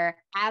the year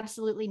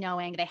absolutely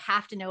knowing they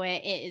have to know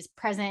it. It is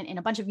present in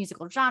a bunch of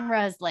musical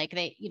genres, like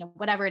they,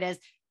 whatever it is.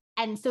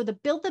 And so the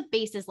build the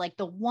base is like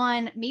the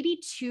one, maybe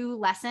 2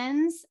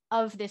 lessons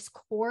of this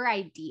core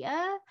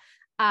idea.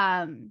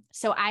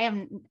 So I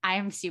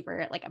am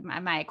super like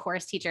my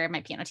chorus teacher,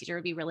 my piano teacher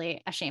would be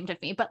really ashamed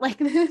of me, but like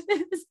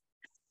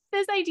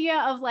this idea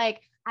of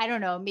like, I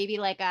don't know, maybe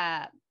like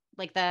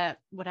the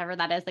whatever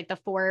that is, like the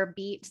 4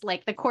 beat,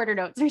 like the quarter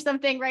notes or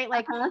something, right?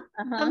 Like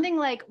something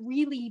like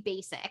really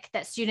basic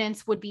that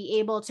students would be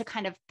able to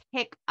kind of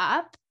pick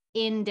up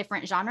in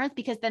different genres,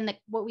 because then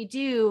what we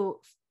do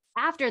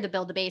after the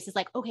build the base is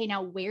like, okay,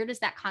 now where does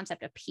that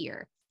concept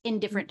appear in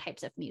different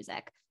types of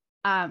music?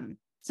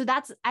 So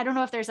I don't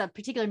know if there's a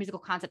particular musical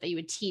concept that you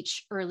would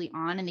teach early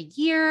on in the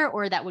year,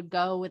 or that would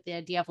go with the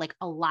idea of like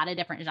a lot of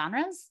different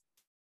genres.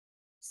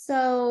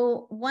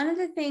 So one of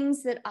the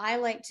things that I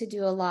like to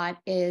do a lot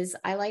is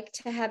I like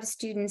to have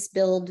students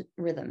build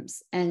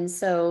rhythms. And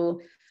so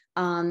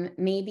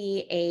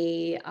maybe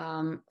a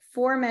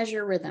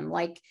 4-measure rhythm,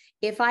 like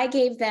if I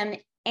gave them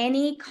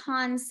any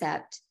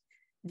concept,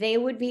 they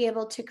would be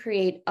able to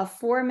create a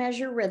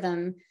 4-measure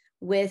rhythm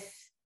with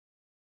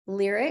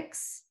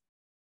lyrics,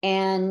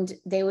 and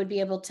they would be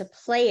able to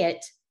play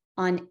it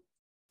on,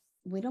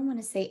 we don't want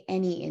to say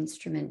any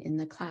instrument in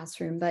the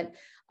classroom, but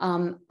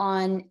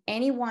on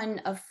any one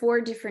of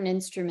 4 different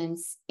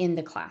instruments in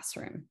the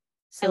classroom. I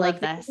So love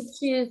like they could this.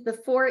 choose the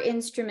 4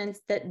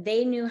 instruments that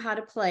they knew how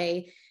to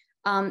play,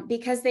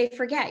 because they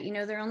forget,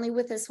 they're only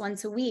with us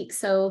once a week.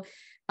 So,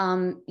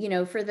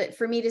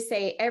 for me to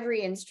say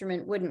every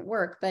instrument wouldn't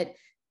work, but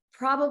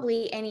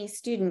probably any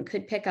student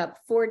could pick up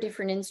 4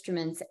 different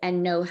instruments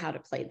and know how to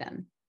play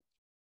them.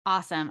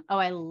 Awesome. Oh,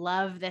 I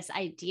love this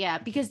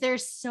idea because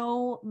there's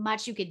so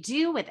much you could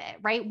do with it,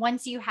 right?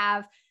 Once you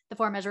have the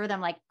 4 measure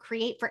rhythm, like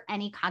create for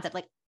any concept,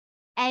 like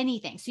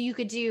anything. So you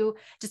could do,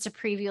 just to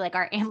preview like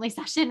our Emily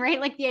session, right?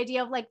 Like the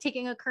idea of like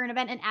taking a current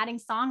event and adding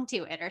song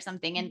to it or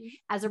something. And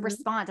as a Mhm.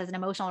 response, as an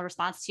emotional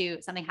response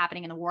to something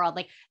happening in the world,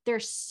 like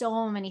there's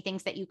so many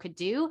things that you could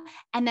do.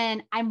 And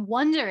then I'm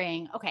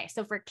wondering, okay,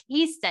 so for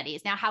case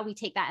studies, now how we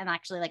take that and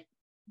actually like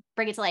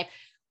bring it to life.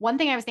 One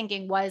thing I was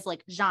thinking was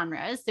like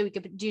genres. So we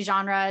could do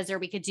genres, or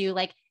we could do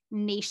like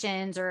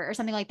nations, or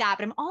something like that.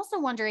 But I'm also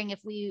wondering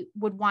if we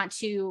would want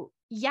to,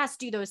 yes,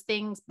 do those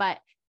things, but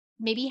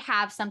maybe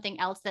have something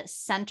else that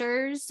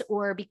centers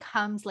or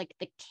becomes like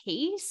the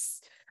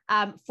case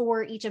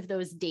for each of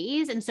those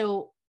days. And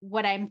so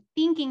what I'm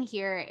thinking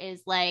here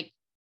is like,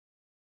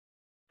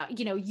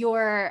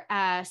 your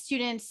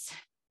students'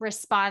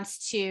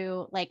 response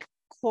to like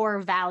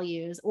core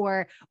values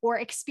or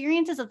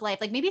experiences of life.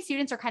 Like maybe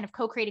students are kind of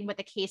co-creating what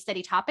the case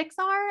study topics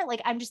are.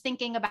 Like I'm just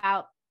thinking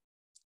about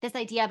this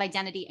idea of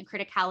identity and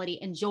criticality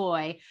and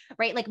joy,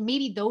 right? Like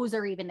maybe those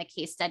are even the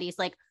case studies.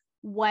 Like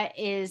what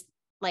is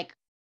like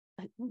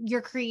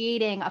you're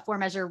creating a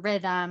 4-measure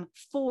rhythm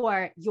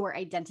for your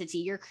identity.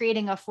 You're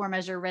creating a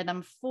 4-measure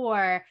rhythm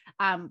for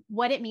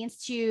what it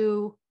means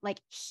to like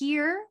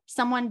hear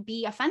someone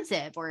be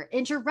offensive or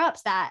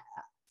interrupts that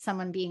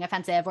someone being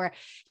offensive, or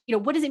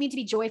what does it mean to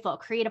be joyful?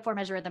 Create a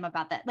 4-measure rhythm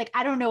about that. Like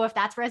I don't know if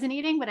that's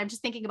resonating, but I'm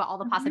just thinking about all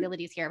the Mhm.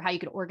 possibilities here of how you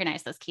could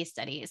organize those case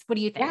studies. What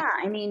do you Yeah,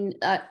 think? I mean,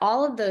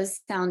 all of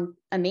those sound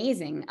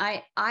amazing.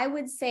 I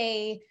would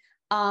say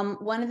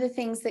one of the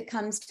things that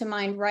comes to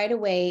mind right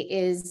away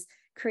is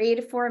create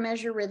a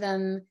 4-measure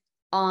rhythm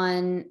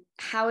on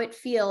how it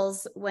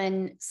feels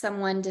when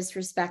someone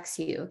disrespects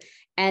you,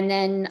 and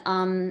then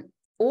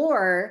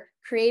or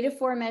create a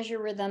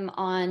 4-measure rhythm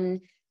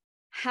on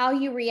how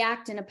you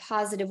react in a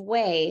positive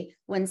way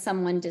when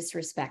someone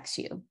disrespects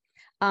you.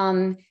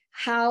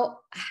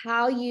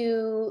 How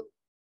you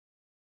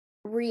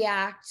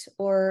react,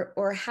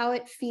 or how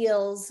it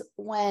feels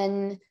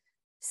when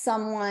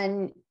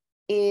someone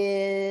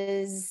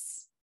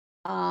is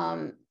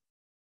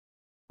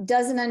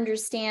doesn't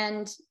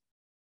understand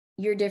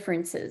your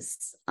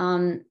differences,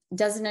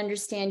 doesn't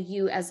understand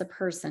you as a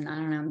person. I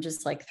don't know, I'm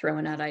just like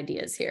throwing out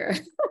ideas here.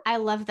 I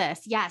love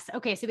this. Yes.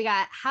 Okay. So we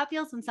got how it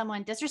feels when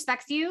someone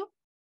disrespects you,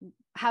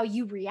 how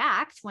you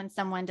react when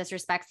someone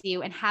disrespects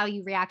you, and how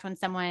you react when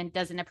someone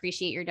doesn't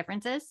appreciate your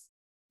differences.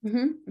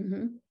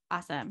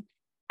 Awesome.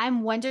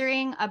 I'm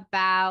wondering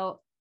about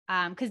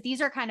because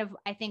these are kind of,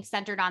 I think,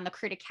 centered on the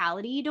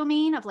criticality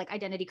domain of like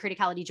identity,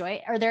 criticality,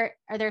 joy. Are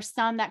there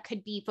some that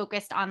could be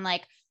focused on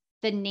like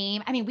the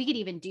name. I mean, we could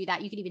even do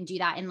that. You could even do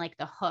that in like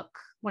the hook,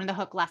 one of the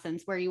hook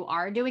lessons where you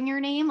are doing your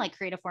name, like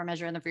create a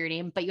 4-measure rhythm for your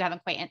name, but you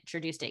haven't quite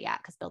introduced it yet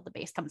because build the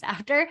bass comes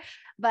after.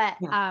 But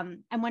Yeah.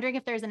 I'm wondering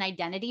if there's an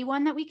identity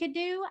one that we could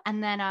do,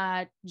 and then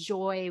a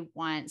joy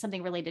one,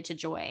 something related to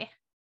joy.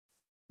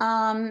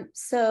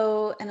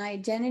 So an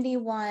identity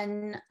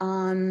one,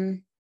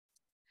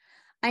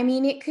 I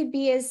mean, it could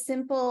be as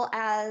simple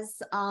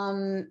as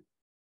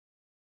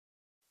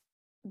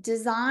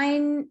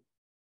design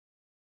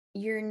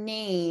your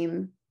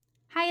name.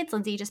 Hi, it's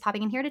Lindsay, just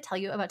popping in here to tell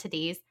you about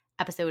today's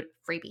episode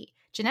freebie.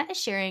 Jeanette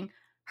is sharing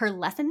her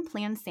lesson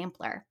plan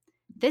sampler.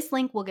 This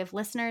link will give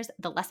listeners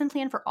the lesson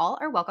plan for All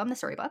Are Welcome, the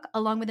storybook,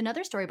 along with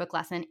another storybook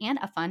lesson and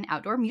a fun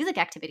outdoor music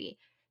activity.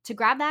 To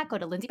grab that, go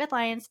to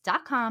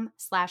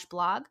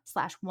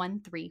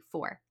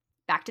lindsaybethlyons.com/blog/134.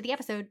 Back to the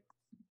episode.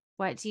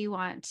 What do you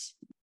want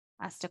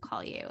us to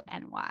call you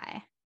and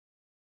why?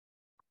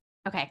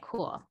 Okay,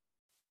 cool.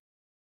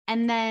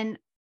 And then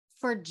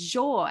for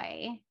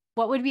joy,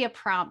 what would be a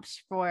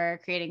prompt for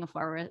creating a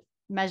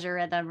 4-measure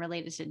rhythm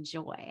related to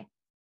joy?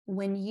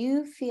 When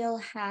you feel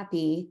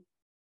happy,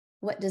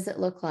 what does it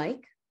look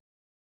like?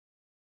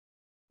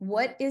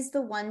 What is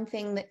the one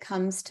thing that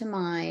comes to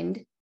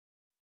mind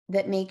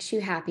that makes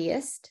you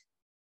happiest?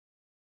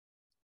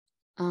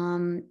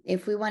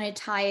 If we want to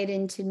tie it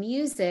into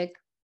music,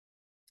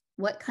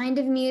 what kind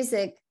of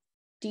music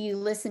do you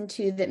listen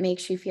to that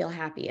makes you feel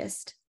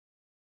happiest?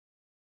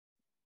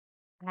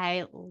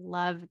 I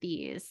love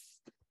these.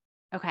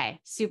 Okay,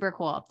 super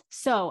cool.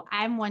 So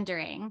I'm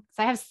wondering,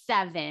 so I have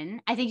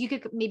 7. I think you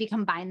could maybe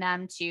combine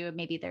them to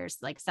maybe there's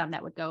like some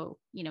that would go,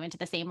 into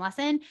the same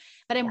lesson.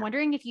 But I'm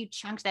wondering if you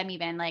chunked them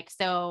even like,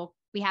 so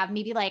we have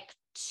maybe like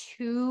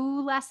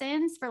 2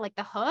 lessons for like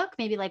the hook,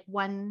 maybe like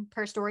 1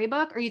 per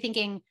storybook. Or are you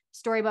thinking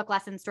storybook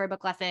lesson,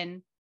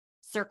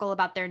 circle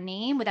about their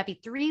name? Would that be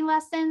 3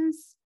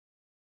 lessons?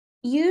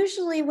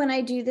 Usually when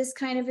I do this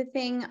kind of a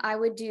thing, I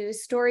would do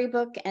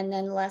storybook and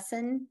then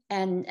lesson,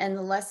 and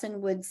the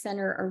lesson would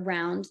center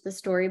around the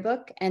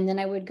storybook. And then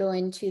I would go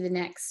into the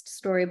next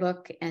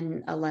storybook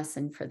and a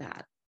lesson for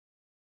that.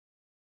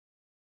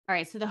 All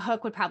right. So the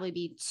hook would probably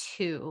be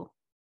 2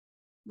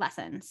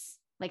 lessons,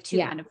 like 2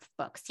 kind of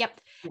books.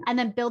 Yep. Yeah. And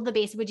then build the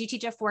bass. Would you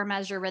teach a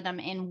 4-measure rhythm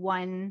in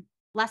 1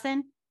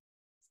 lesson?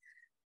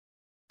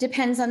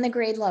 Depends on the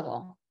grade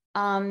level.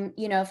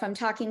 If I'm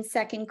talking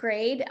second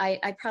grade,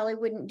 I probably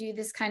wouldn't do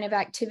this kind of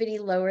activity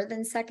lower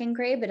than second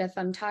grade, but if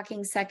I'm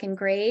talking second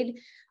grade,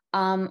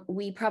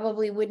 we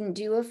probably wouldn't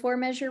do a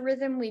 4-measure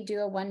rhythm. We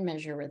do a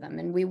 1-measure rhythm,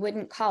 and we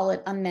wouldn't call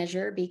it a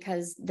measure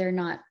because they're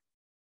not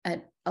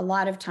a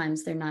lot of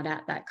times they're not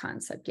at that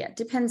concept yet.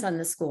 Depends on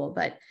the school,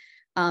 but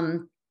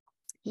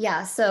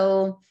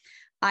so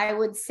I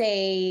would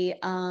say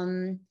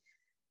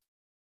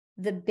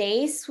the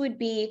bass would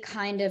be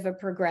kind of a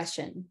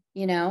progression,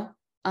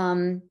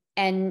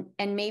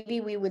 and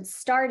maybe we would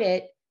start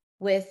it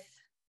with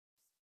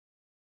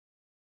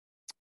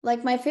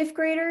like my 5th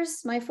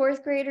graders, my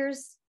 4th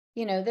graders,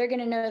 they're going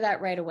to know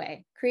that right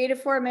away. Create a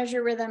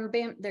 4-measure rhythm,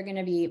 bam, they're going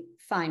to be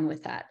fine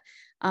with that.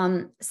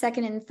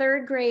 2nd and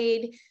 3rd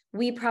grade,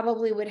 we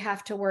probably would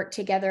have to work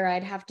together.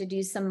 I'd have to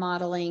do some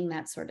modeling,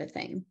 that sort of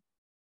thing.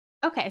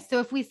 Okay. So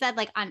if we said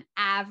like on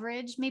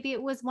average, maybe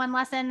it was 1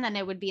 lesson, then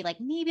it would be like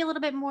maybe a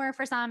little bit more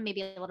for some,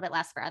 maybe a little bit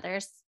less for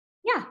others.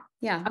 Yeah.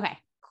 Yeah. Okay,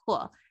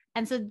 cool.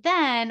 And so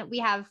then we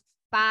have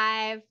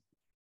 5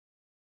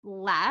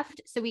 left.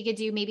 So we could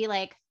do maybe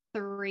like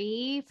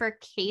 3 for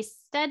case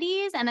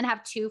studies and then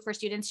have 2 for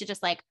students to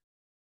just like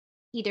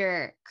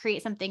either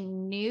create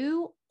something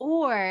new,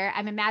 or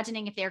I'm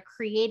imagining if they're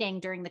creating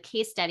during the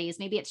case studies,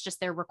 maybe it's just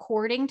their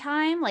recording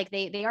time. Like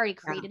they already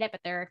created it,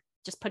 but they're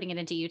just putting it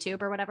into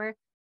YouTube or whatever.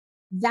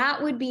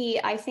 That would be,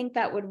 I think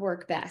that would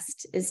work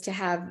best, is to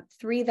have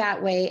 3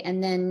 that way.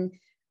 And then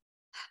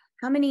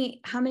how many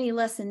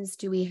lessons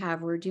do we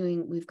have?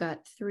 We've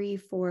got 3,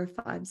 4,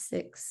 5,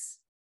 6.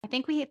 I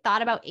think we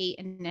thought about 8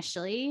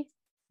 initially,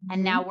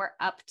 and now we're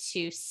up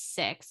to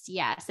 6.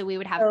 Yeah. So we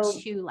would have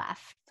 2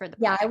 left for the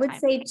I would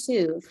say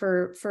 2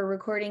 for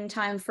recording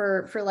time,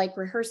 for like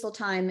rehearsal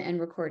time and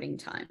recording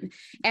time.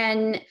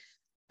 And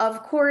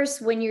of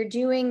course, when you're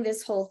doing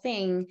this whole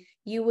thing,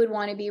 you would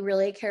want to be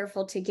really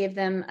careful to give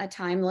them a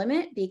time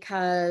limit,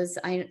 because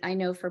I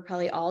know for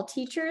probably all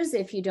teachers,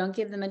 if you don't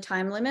give them a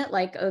time limit,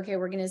 like, okay,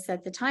 we're going to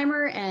set the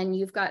timer and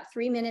you've got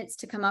 3 minutes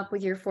to come up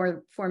with your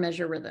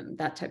 4-measure rhythm,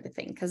 that type of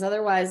thing. Because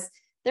otherwise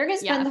they're going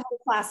to spend the whole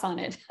class on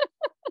it.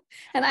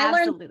 And I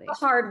learned the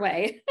hard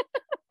way.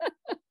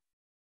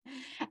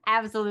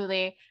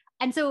 Absolutely.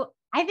 And so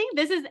I think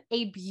this is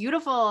a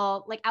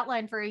beautiful like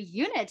outline for a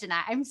unit,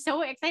 Jeanette. I'm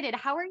so excited.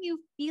 How are you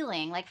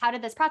feeling? Like, how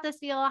did this process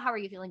feel? How are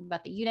you feeling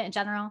about the unit in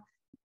general?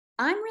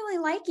 I'm really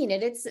liking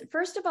it. It's,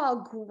 first of all,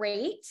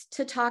 great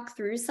to talk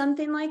through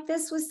something like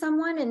this with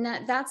someone. And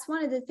that's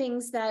one of the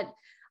things that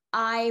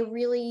I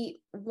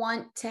really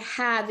want to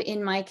have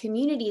in my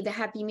community, the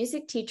Happy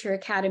Music Teacher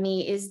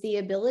Academy, is the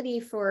ability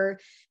for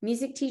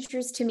music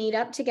teachers to meet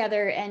up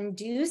together and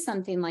do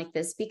something like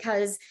this,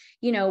 because,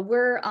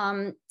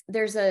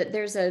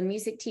 there's a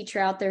music teacher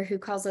out there who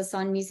calls us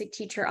on Music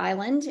Teacher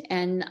Island,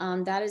 and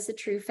that is a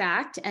true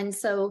fact. And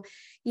so,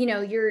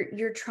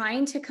 you're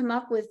trying to come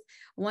up with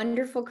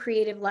wonderful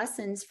creative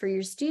lessons for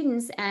your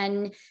students,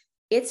 and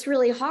it's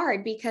really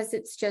hard because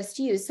it's just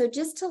you. So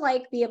just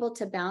to be able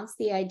to bounce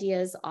the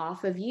ideas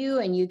off of you,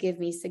 and you give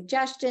me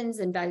suggestions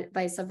and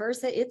vice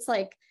versa, it's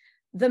like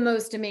the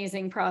most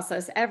amazing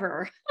process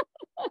ever.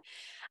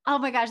 Oh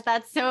my gosh,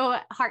 that's so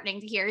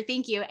heartening to hear.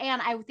 Thank you.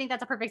 And I think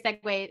that's a perfect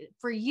segue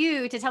for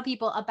you to tell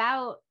people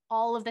about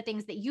all of the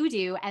things that you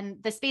do, and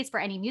the space for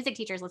any music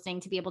teachers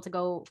listening to be able to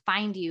go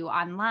find you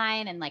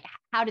online, and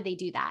how do they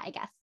do that, I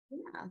guess?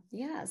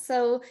 Yeah.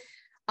 So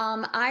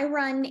I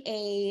run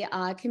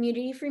a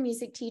community for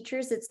music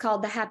teachers. It's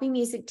called the Happy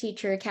Music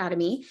Teacher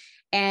Academy.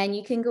 And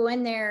you can go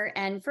in there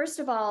and, first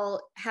of all,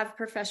 have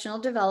professional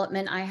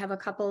development. I have a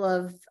couple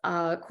of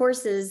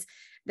courses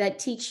that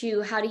teach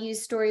you how to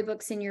use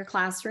storybooks in your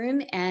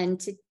classroom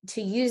and to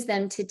use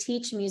them to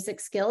teach music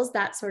skills,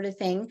 that sort of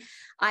thing.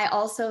 I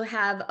also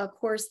have a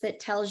course that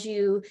teaches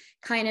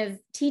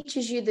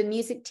you the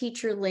music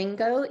teacher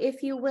lingo,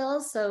 if you will,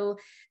 so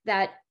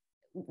that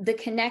the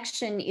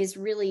connection is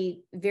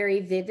really very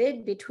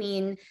vivid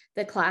between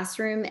the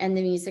classroom and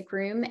the music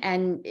room.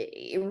 And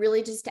it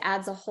really just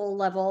adds a whole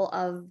level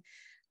of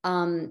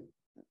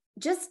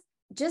just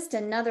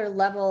another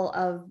level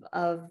of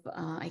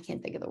I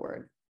can't think of the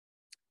word.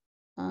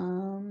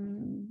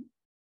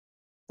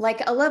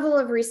 Like a level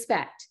of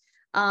respect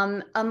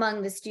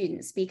among the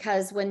students,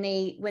 because when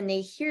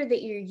they hear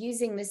that you're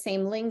using the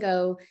same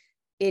lingo,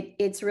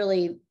 it's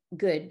really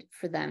good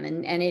for them,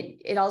 and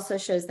it also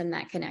shows them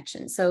that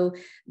connection. So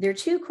there are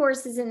 2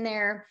 courses in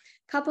there,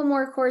 a couple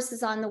more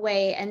courses on the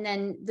way, and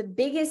then the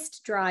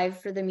biggest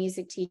drive for the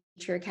Music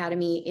Teacher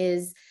Academy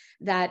is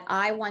that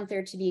I want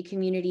there to be a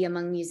community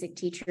among music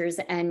teachers,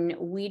 and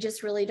we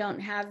just really don't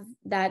have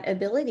that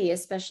ability,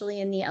 especially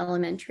in the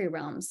elementary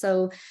realm.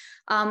 So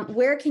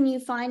where can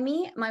you find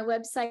me? My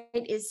website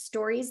is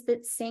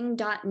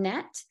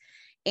storiesthatsing.net.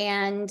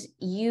 And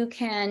you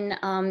can,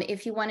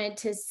 if you wanted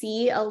to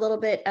see a little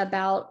bit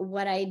about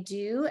what I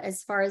do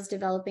as far as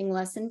developing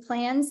lesson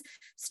plans,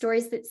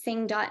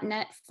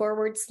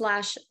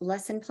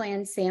 storiesthatsing.net/lesson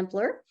plan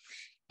sampler.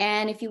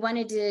 And if you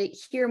wanted to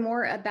hear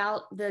more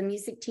about the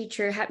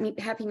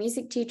Happy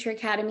Music Teacher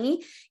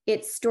Academy,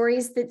 it's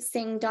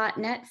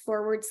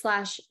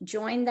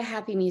storiesthatsing.net/join the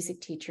Happy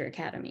Music Teacher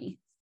Academy.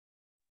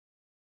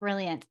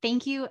 Brilliant.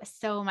 Thank you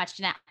so much,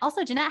 Jeanette.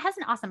 Also, Jeanette has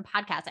an awesome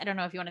podcast. I don't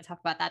know if you want to talk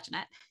about that,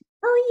 Jeanette.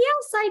 Oh,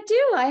 yes, I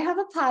do. I have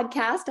a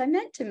podcast. I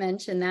meant to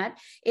mention that.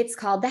 It's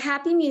called The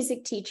Happy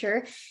Music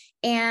Teacher.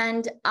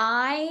 And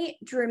I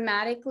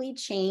dramatically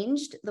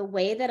changed the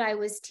way that I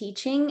was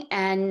teaching,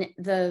 and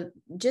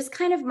just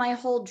kind of my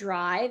whole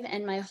drive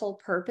and my whole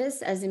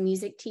purpose as a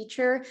music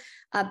teacher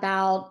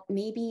about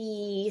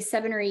maybe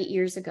 7 or 8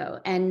 years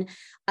ago. And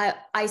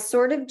I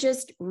sort of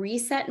just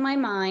reset my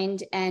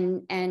mind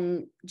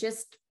and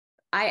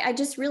I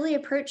just really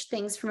approached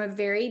things from a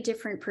very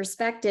different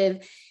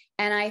perspective.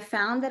 And I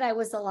found that I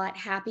was a lot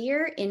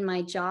happier in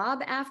my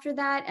job after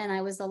that. And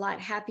I was a lot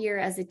happier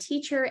as a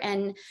teacher.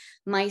 And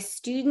my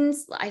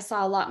students, I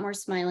saw a lot more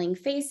smiling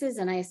faces,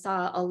 and I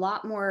saw a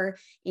lot more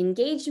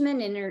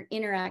engagement and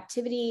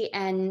interactivity.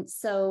 And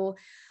so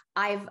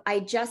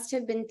I just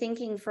have been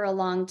thinking for a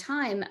long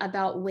time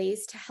about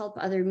ways to help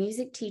other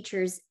music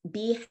teachers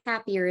be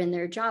happier in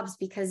their jobs,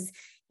 because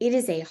it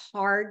is a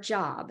hard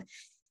job.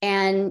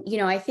 And,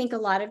 I think a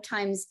lot of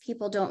times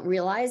people don't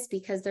realize,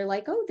 because they're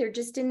like, oh, they're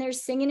just in there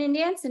singing and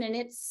dancing and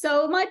it's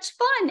so much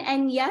fun.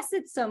 And yes,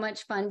 it's so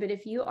much fun. But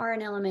if you are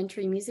an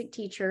elementary music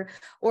teacher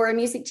or a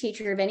music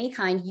teacher of any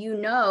kind, you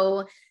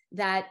know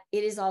that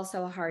it is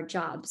also a hard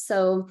job.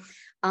 So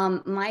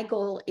my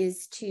goal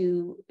is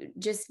to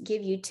just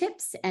give you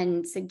tips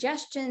and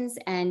suggestions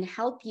and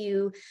help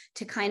you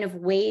to kind of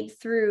wade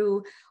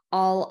through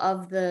all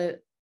of the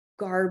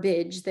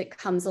garbage that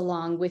comes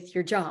along with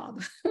your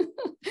job.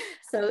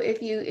 So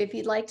if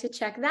you'd like to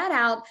check that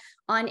out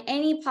on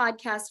any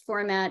podcast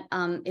format,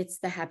 it's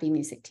The Happy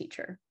Music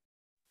Teacher.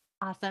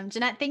 Awesome.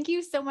 Jeanette, thank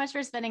you so much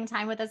for spending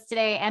time with us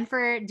today and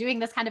for doing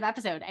this kind of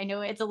episode. I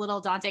know it's a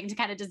little daunting to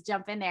kind of just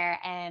jump in there,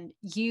 and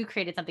you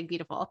created something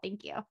beautiful.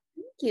 Thank you.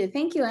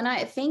 Thank you. And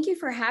I thank you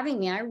for having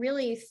me. I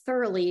really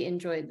thoroughly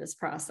enjoyed this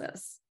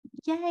process.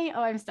 Yay.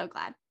 Oh, I'm so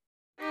glad.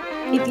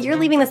 If you're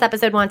leaving this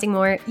episode wanting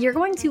more, you're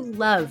going to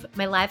love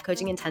my live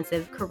coaching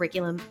intensive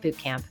curriculum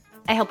bootcamp.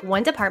 I help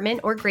one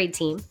department or grade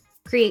team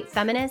create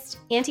feminist,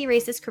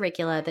 anti-racist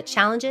curricula that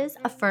challenges,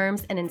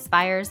 affirms, and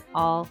inspires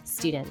all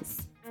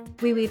students.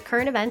 We weave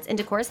current events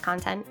into course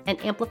content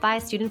and amplify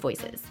student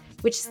voices,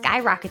 which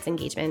skyrockets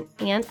engagement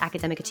and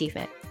academic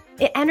achievement.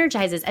 It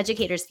energizes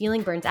educators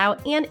feeling burnt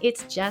out, and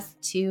it's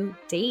just 2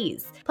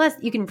 days. Plus,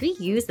 you can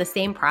reuse the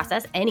same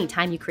process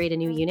anytime you create a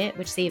new unit,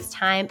 which saves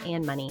time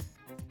and money.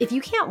 If you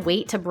can't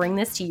wait to bring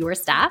this to your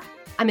staff,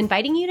 I'm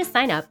inviting you to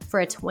sign up for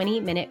a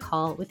 20-minute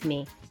call with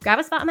me. Grab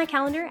a spot on my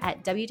calendar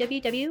at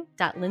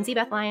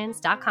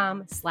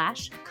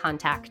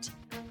www.lindsay-bethlyons.com/contact.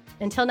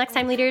 Until next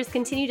time, leaders,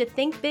 continue to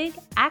think big,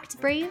 act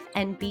brave,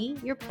 and be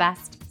your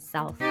best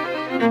self.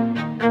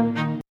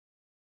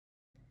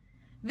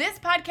 This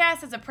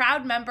podcast is a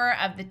proud member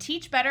of the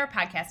Teach Better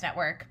Podcast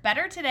Network.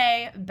 Better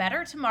today,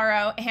 better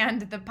tomorrow,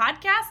 and the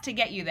podcast to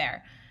get you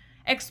there.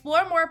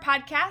 Explore more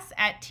podcasts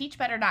at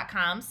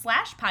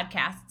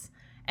teachbetter.com/podcasts,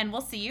 and we'll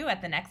see you at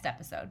the next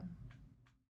episode.